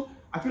 So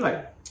I feel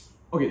like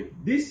okay,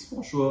 this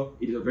for sure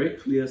it is a very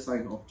clear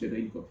sign of gender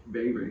inequality.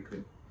 Very, very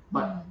clear.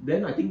 But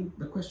then I think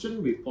the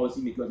question with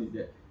policymakers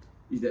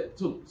is that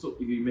so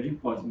if you imagine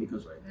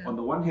policymakers, right? Yeah. On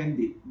the one hand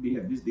they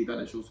have this data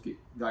that shows okay,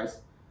 guys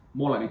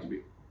more likely to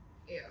rape.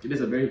 Yeah. Okay, that's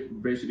a very,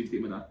 very specific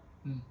statement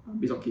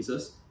based on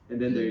cases. And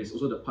then there Mm. is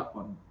also the part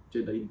on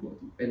gender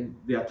inequality. And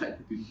they are tied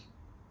between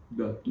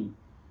the two.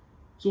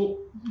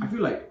 So I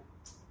feel like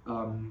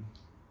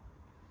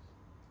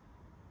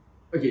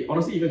okay,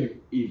 honestly, even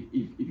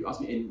if you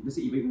ask me, and let's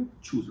say even if you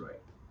choose, right,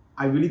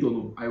 I really don't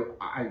know.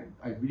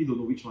 I really don't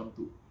know which one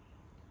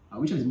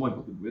which one is more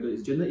important. Whether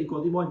it's gender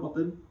equality more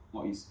important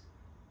or is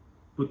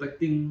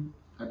protecting.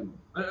 I don't know.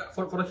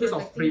 For the case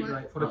of Protecting rape, what?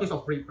 right? For the case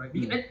of rape, right?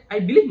 I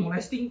believe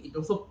molesting it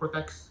also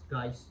protects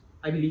guys.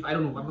 I believe. I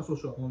don't know. I'm not so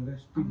sure. Okay.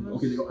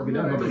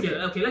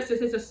 Let's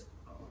just.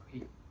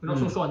 Okay, we're not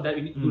so sure on that.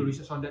 We need to do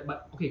research on that.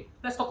 But okay,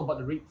 let's talk about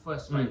the rape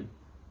first, right?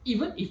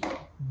 Even if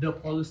the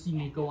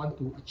policymaker want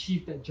to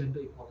achieve that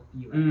gender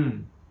equality,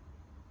 right?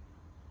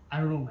 I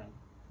don't know, man.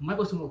 My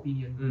personal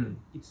opinion,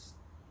 it's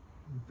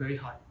very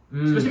hard.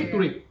 Specific to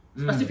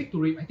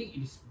rape, I think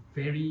it is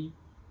very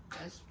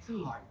That's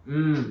true. hard.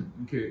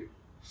 Okay.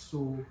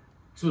 So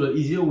the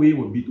easier way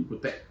would be to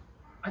protect.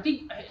 I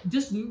think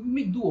just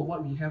make do of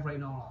what we have right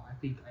now. I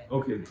think.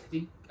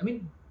 I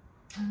mean,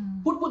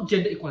 put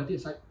gender equality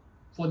aside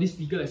for this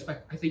legal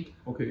aspect. I think.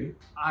 Okay.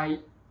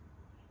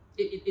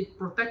 It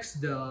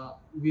protects the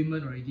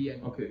women already,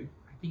 and Okay.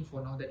 I think for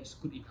now that is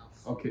good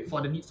enough. Okay.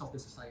 For the needs of the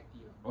society.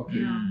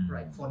 Okay. Yeah.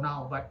 Right, for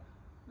now, but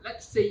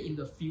let's say in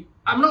the future,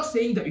 I'm not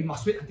saying that we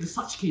must wait until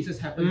such cases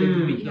happen then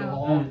we make the Yeah.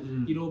 law,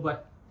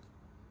 but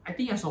I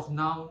think as of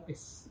now it's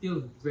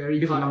still very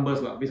Based on hard.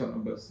 numbers, based on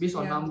numbers. Based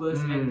on Yeah.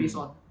 numbers and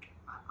based on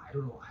I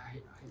don't know.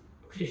 I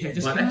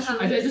just But cannot,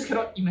 actually- I just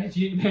cannot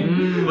imagine,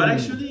 man. But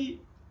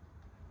actually,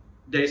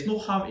 there is no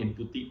harm in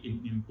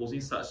imposing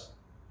such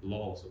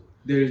law also.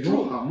 There is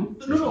no harm.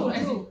 No,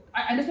 as in,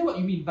 I understand what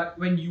you mean, but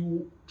when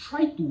you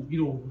try to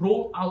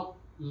roll out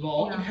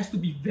law, Yeah. it has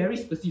to be very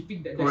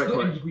specific that there's Correct,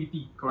 no correct.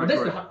 ambiguity. Correct, That's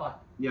correct. the hard part.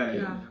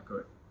 Yeah.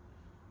 Correct.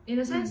 In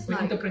a sense, When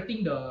like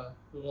interpreting the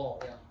law,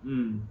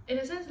 in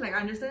a sense, like I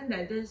understand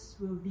that this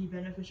will be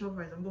beneficial,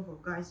 for example, for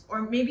guys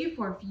or maybe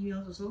for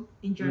females also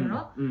in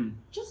general.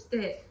 Just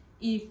that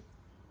if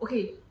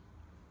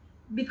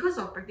because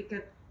of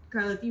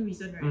practicality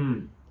reason,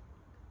 right?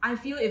 I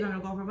feel if I'm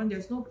a government,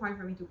 there's no point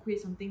for me to create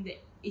something that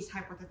is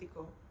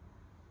hypothetical.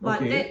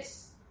 But Okay.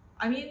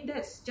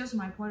 that's just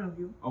my point of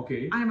view.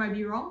 Okay. I might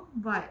be wrong,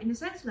 but in a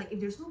sense, like if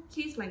there's no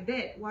case like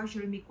that, why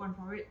should I make one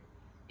for it?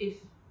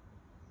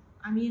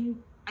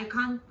 I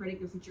can't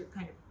predict the future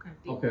kind of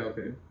thing.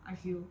 Okay. I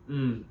feel.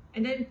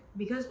 And then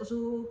because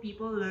also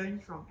people learn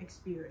from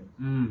experience.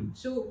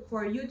 So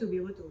for you to be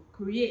able to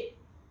create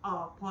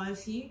a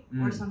policy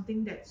or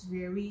something that's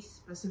very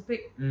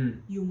specific,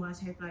 you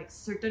must have like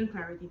certain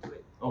clarity to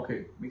it.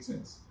 Okay, makes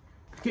sense.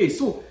 Okay,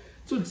 so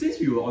since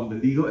we were on the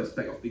legal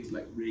aspect of things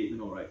like rape,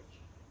 right?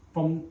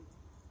 From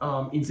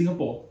in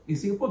Singapore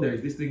there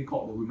is this thing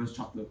called the Women's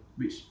Charter,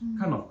 which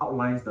kind of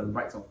outlines the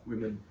rights of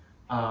women.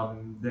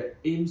 That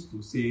aims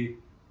to say,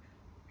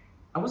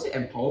 I won't say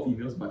empower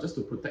females, but just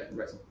to protect the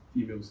rights of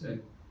females.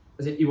 And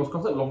as in, it was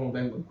crafted a long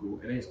time ago,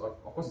 and then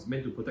of course it's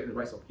meant to protect the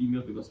rights of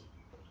females because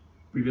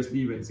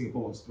previously when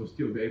Singapore was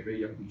still a very,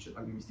 very young nation,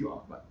 I mean we still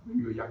are, but when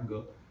we were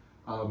younger,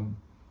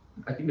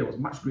 I think there was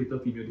much greater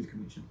female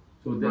discrimination.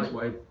 So that's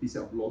why this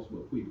set of laws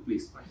were put into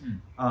place.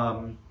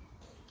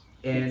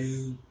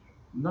 And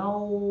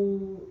now,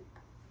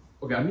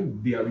 okay, I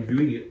mean they are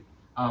reviewing it,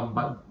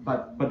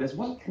 but there's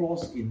one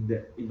clause in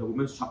the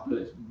Women's Charter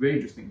that's very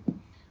interesting,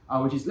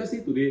 which is, let's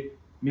say today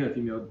male and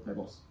female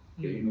divorce.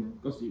 Okay,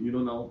 because you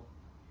know now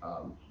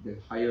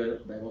there's higher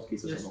divorce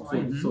cases and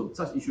all. So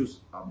such issues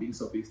are being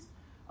surfaced.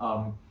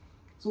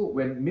 So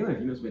when male and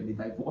females, when they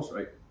divorce,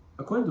 right,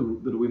 according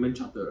to the Women's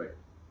Charter, right,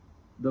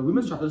 the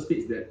Women's Charter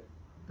states that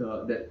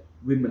that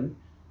women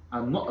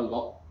are not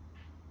allowed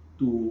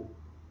to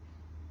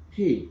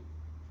pay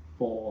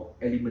for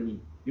alimony.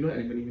 You know what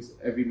alimony means?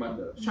 Every month,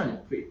 the 贍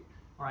养费.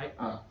 Right.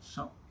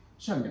 贍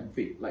养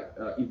费. Like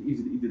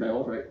if they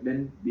divorce, right,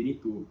 then they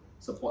need to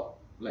support.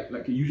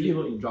 Like usually,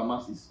 in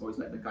dramas, it's always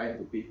like the guy has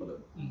to pay for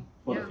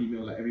the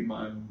female, like every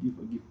month,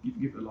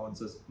 give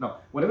allowances. Now,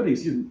 whatever they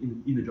see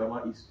in the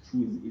drama is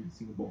true in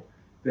Singapore,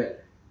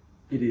 that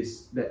it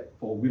is that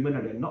for women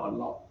they're not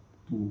allowed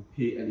to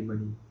pay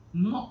alimony.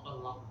 Not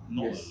allowed.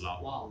 Not Yes.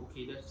 allowed. Wow.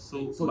 Okay, that's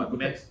So but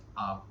men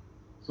are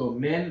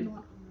men.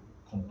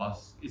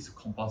 it's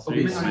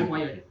compulsory. women are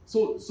required.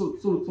 So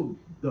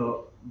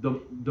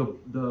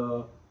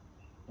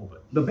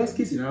the best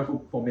case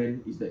scenario for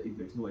men is that if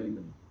there's no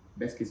alimony,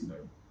 best case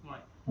scenario.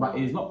 Right. But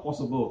it is not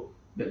possible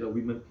that the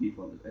women pay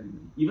for the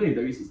alimony. Even if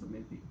there is, it's the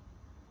men paying.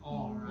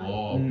 Alright.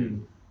 Oh, okay.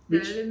 The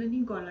Which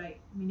alimony got like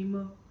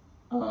minimal.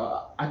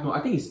 I know. I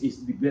think it's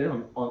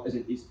dependent on as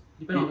in it's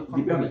Depend on the court.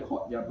 depend on the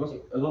court. Yeah, because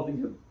a lot of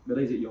things have, whether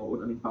is it your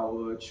own earning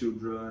power,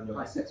 children, your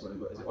assets,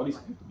 whatever. All these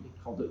have to be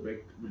counted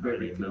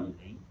very clearly.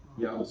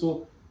 Yeah.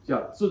 So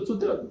that was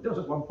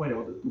just one point I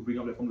wanted to bring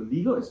up. That from the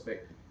legal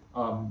aspect,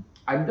 I'm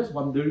just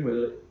wondering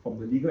whether from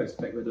the legal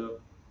aspect whether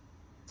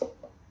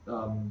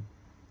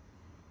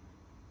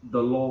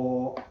the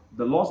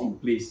laws in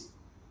place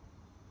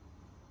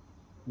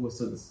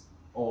worsens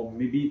or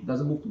maybe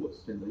doesn't move towards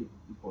gender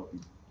equality.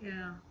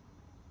 Yeah.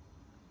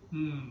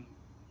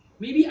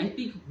 Maybe I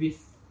think with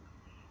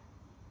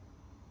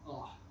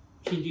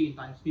changing in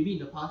times, maybe in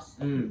the past,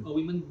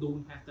 women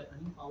don't have that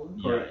earning power.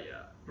 Yeah.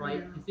 Right?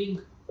 Yeah. I think,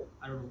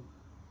 I don't know.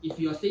 If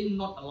you are saying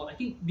not allowed, I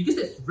think because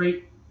that's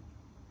very,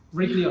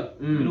 very clear.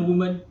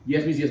 Women.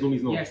 Yes means yes, no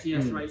means no. Yes,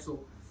 right.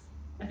 So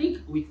I think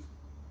with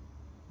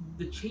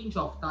the change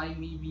of time,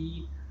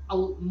 maybe I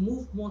will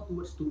move more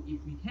towards to, if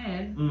we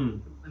can.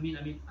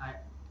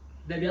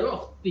 There are a lot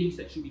of things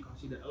that should be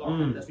considered, a lot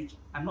of factors which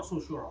I'm not so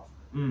sure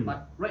of.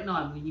 But right now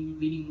I'm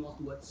leaning more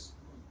towards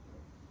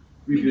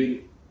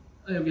reviewing.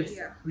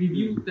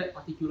 Review that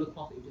particular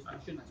clause that you just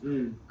mentioned as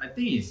well. I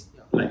think it's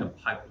like a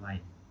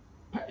pipeline.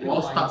 It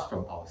all starts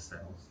from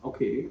ourselves.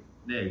 Okay.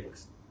 Then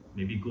it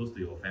maybe goes to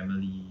your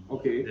family.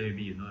 Okay. Then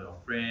maybe your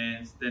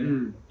friends.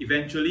 Then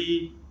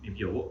eventually maybe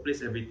your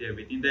workplace,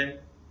 everything. Then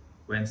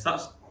when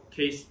such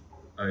case,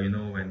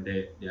 when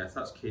there are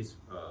such case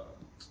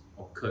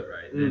occurred,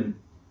 right? Then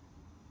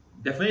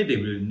definitely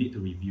they will need to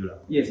review lah.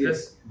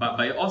 Yes. But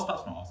it all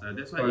starts from ourselves.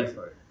 That's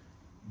why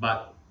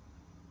but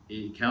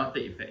it cannot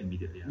take effect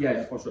immediately.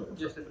 Yeah, for sure.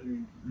 Just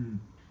definitely.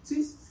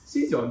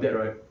 Since you're on that,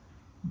 right?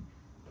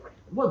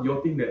 What do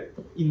you think that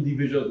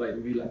individuals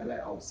like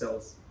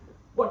ourselves,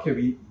 what can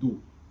we do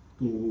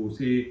to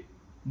say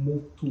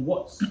move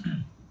towards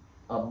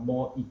a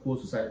more equal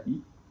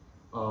society,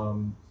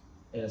 and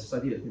a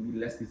society that can be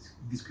less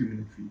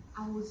discriminatory?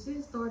 I would say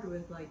start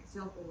with like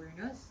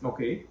self-awareness.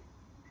 Okay.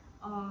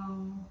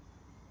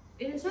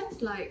 In a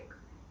sense, like,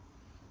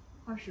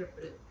 how should I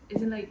put it?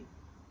 Isn't like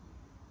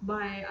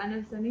by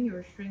understanding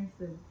your strengths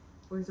and,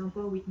 for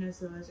example,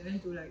 weaknesses, and then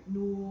to like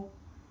know,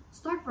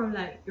 start from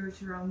like your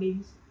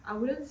surroundings. I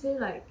wouldn't say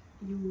like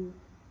you,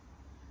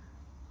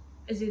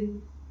 as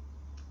in,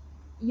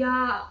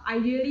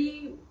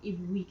 ideally if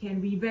we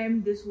can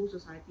revamp this whole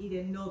society,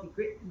 then that'll be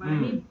great. But I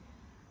mean,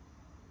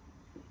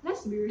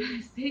 let's be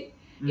realistic.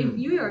 If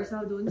you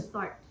yourself don't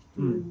start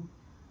to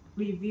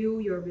review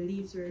your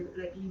beliefs or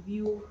like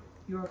review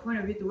your point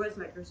of view towards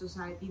like your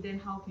society, then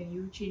how can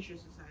you change your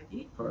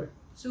society? Correct.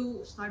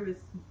 So start with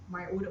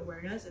my own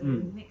awareness, and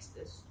then next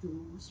is to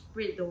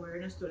spread the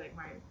awareness to like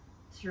my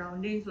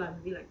surroundings, like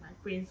maybe like my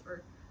friends,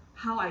 or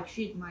how I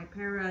treat my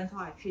parents,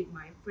 how I treat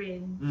my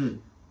friends,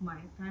 my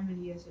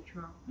family,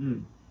 etc.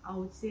 I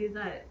would say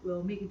that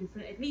will make a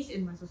difference, at least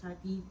in my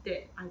society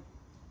that I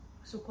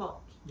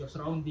so-called. Your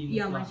surroundings.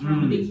 Yeah, my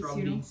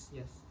surroundings,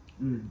 Yes.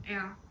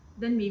 Yeah.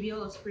 Then maybe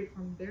I'll spread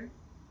from there.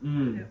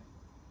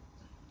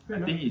 I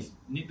think it's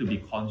need to be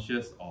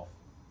conscious of,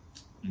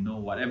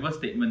 whatever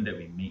statement that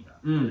we make.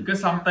 Because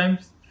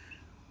sometimes,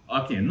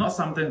 not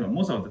sometimes, but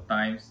most of the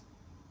times,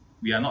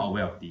 we are not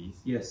aware of these.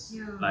 Yes.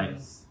 Yeah.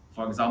 Like,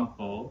 for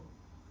example,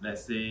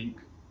 let's say,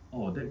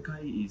 that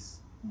guy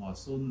is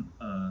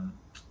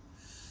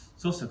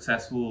so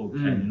successful,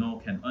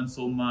 can earn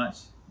so much.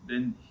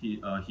 Then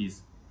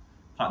his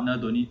partner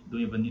don't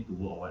even need to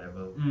work or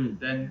whatever.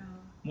 Then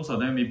most of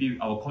them, maybe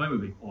our comment will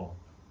be,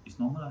 it's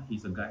normal,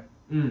 he's a guy.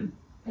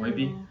 Or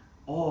maybe,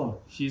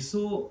 she's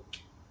so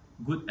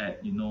good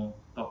at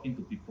talking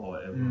to people or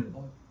whatever.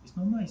 It's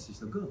normal,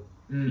 she's a girl.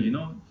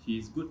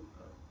 She's good.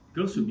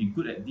 Girls should be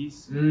good at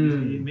this.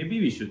 Maybe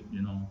we should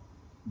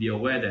be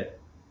aware that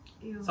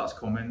such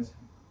comments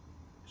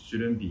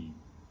shouldn't be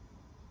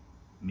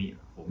made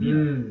for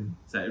me.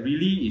 So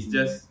really, it's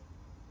just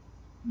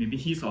maybe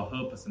his or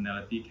her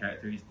personality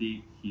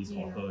characteristic, his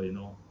or her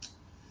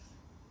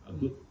a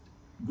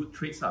good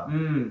traits are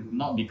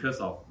not because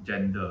of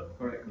gender.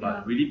 Correct.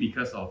 But really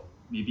because of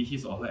maybe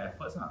his or her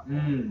efforts.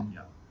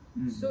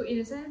 So in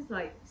a sense,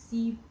 like,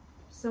 see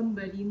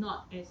somebody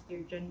not as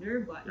their gender,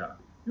 but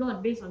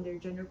not based on their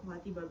gender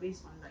quality, but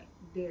based on like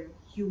their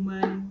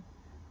human,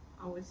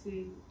 I would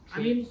say,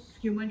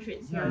 human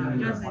traits.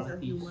 Just as a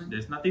human.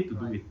 There's nothing to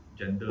do with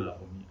gender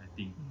for me. I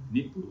think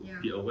need to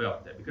be aware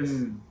of that, because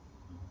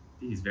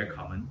this is very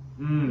common.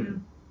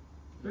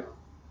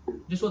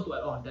 Just want to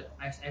add on that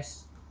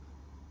as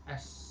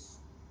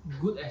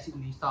good as it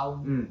may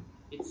sound,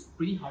 it's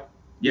pretty hard.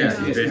 Yes,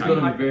 it's very hard.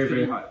 Gonna be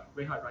very hard.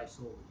 Very hard, right?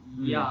 So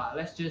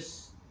let's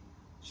just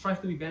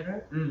strive to be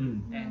better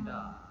and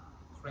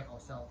correct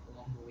ourselves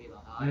along the way.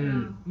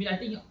 I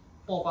think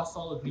four of us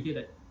all agree here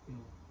that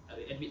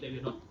admit that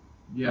we're not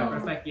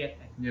perfect yet,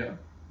 and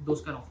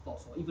those kind of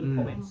thoughts or even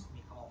comments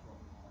may come out from.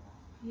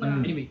 But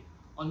anyway,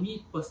 on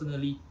me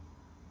personally,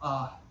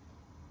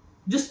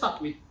 just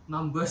start with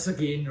numbers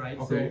again, right?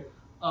 Okay.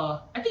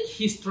 So I think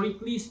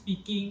historically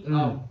speaking,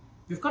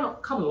 we've kind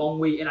of come a long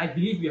way, and I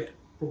believe we have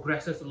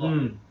progressed a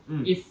lot.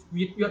 If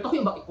we are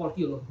talking about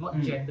equality alone, not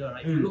gender,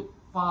 right? If you look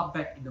far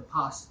back in the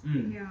past,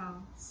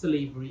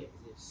 slavery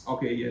exists.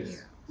 Okay,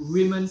 yes.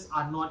 Women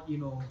are not,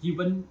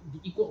 given the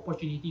equal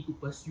opportunity to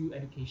pursue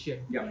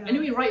education.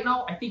 Anyway, right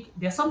now, I think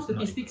there are some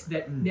statistics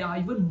that there are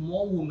even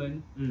more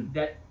women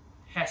that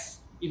has,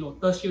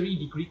 tertiary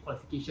degree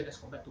qualification as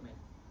compared to men.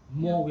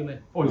 More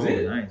women. Oh, is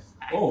it? Nice.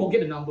 I forget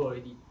the number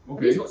already.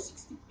 Okay. It's about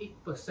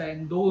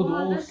 68%.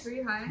 That's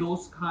pretty high.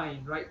 Those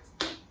kind, right?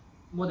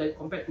 More than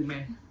compared to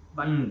men.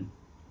 But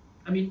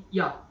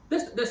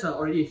that's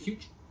already a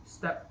huge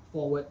step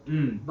forward.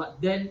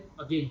 But then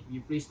again,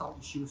 we've raised some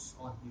issues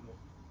on,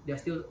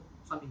 there's still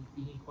some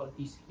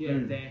inequalities here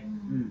and there.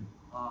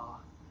 I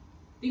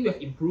think we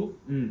have improved.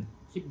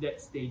 Keep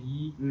that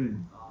steady.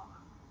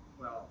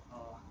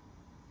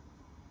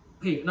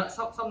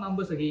 Some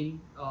numbers again.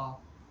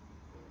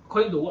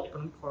 according to the World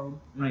Economic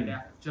Forum, right,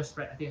 that I've just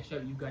read, I think I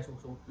shared with you guys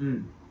also,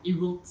 it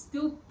will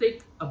still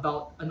take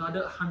about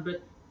another 130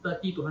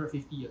 to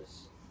 150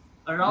 years.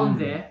 Around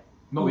there,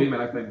 not within my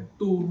lifetime,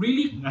 to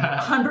really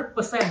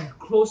 100%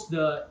 close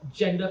the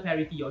gender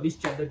parity or this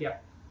gender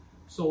gap.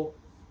 So,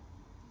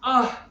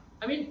 I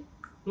mean,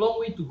 long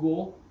way to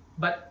go.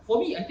 But for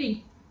me, I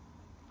think,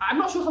 I'm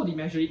not sure how they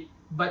measure it,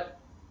 but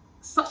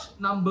such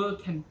number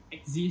can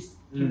exist,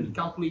 can be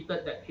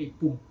calculated that, hey,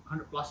 boom,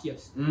 100 plus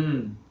years.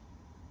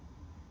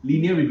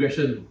 Linear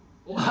regression.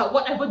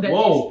 Whatever that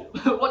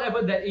is,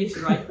 whatever that is,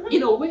 right?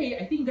 In a way,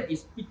 I think that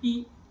is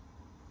pretty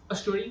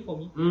assuring for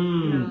me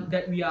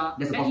that we are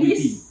at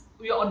least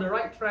we are on the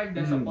right track.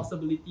 There's a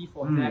possibility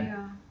for that.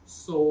 Yeah.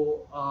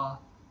 So,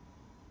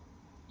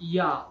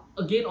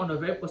 again, on a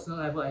very personal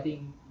level, I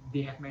think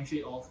they have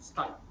mentioned of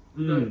start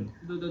the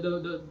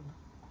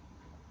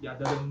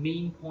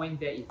main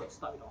point there is that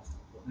start with our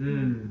support.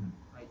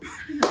 Right.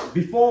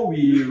 Before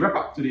we wrap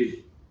up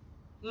today,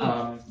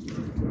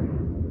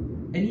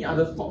 any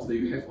other thoughts that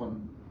you have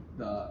on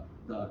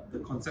the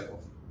concept of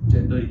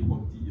gender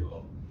equality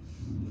or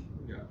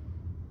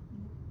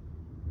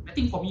I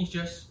think for me it's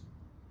just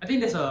I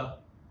think there's a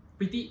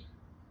pretty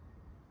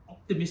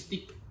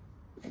optimistic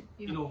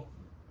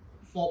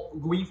for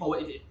going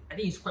forward. I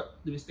think it's quite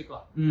optimistic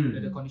that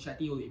the condition I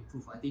think will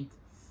improve. I think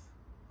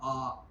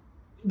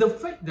the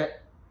fact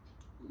that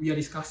we are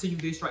discussing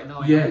this right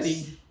now, and I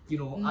think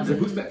it's a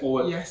good step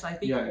forward. Yes, I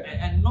think,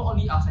 and not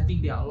only us, I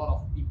think there are a lot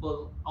of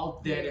people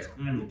out there that's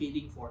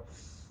advocating for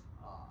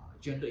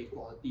gender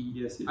equality.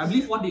 Yes. I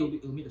believe one day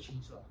it will make a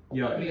change,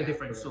 make a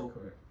difference.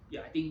 Correct.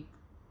 I think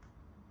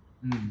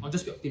I'll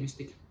just be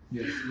optimistic.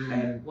 Yes,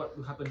 and what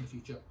will happen in the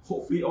future.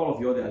 Hopefully, all of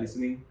you that are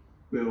listening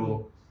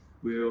will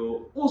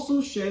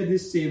also share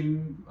this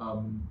same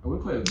I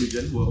won't call it a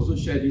vision. Will also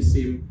share this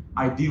same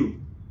ideal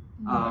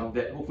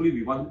that hopefully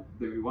we want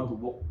to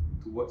work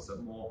towards a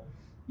more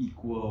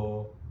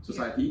equal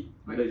society,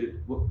 whether it's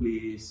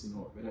workplace,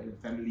 whether in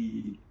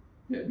family,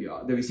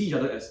 that we see each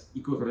other as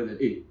equal rather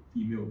than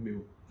female,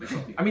 male, that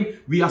sort of thing. I mean,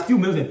 we are still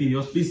males and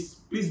females.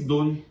 Please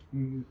don't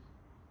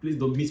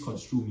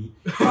misconstrue me.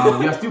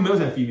 We are still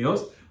males and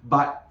females,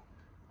 but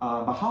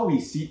how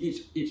we see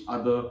each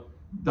other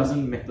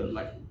doesn't matter.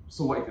 Like,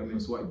 so what if you're male?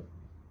 So what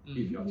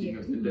if you're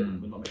females? Then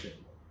that will not matter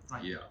anymore.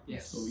 Right. Yeah.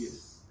 Yes. So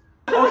yes.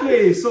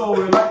 Okay, so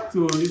we'd like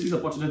to use this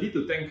opportunity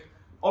to thank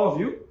all of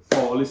you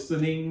for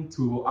listening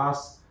to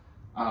us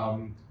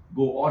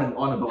go on and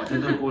on about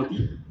gender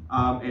equality.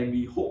 And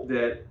we hope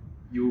that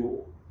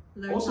you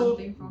Learn also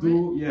something from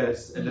do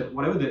and that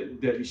whatever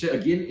that we share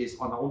again is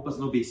on our own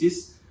personal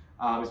basis.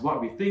 Is what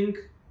we think,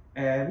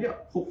 and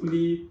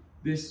hopefully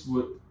we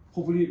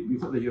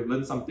hope that you have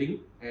learned something.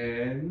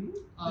 And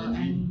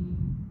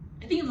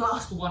I think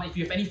last one, if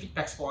you have any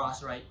feedbacks for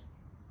us, right,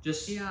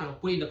 just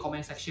put it in the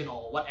comment section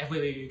or whatever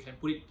way you can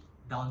put it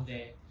down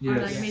there. Or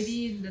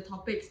maybe the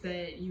topics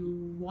that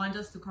you want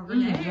us to cover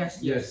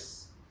next.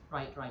 Yes.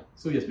 Right.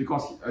 So yes,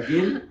 because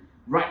again,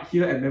 right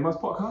here at Member's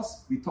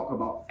Podcast, we talk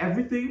about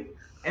everything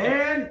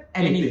and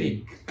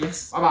anything.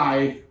 Yes.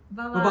 Bye-bye.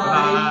 Bye-bye.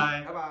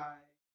 Bye-bye. Bye-bye.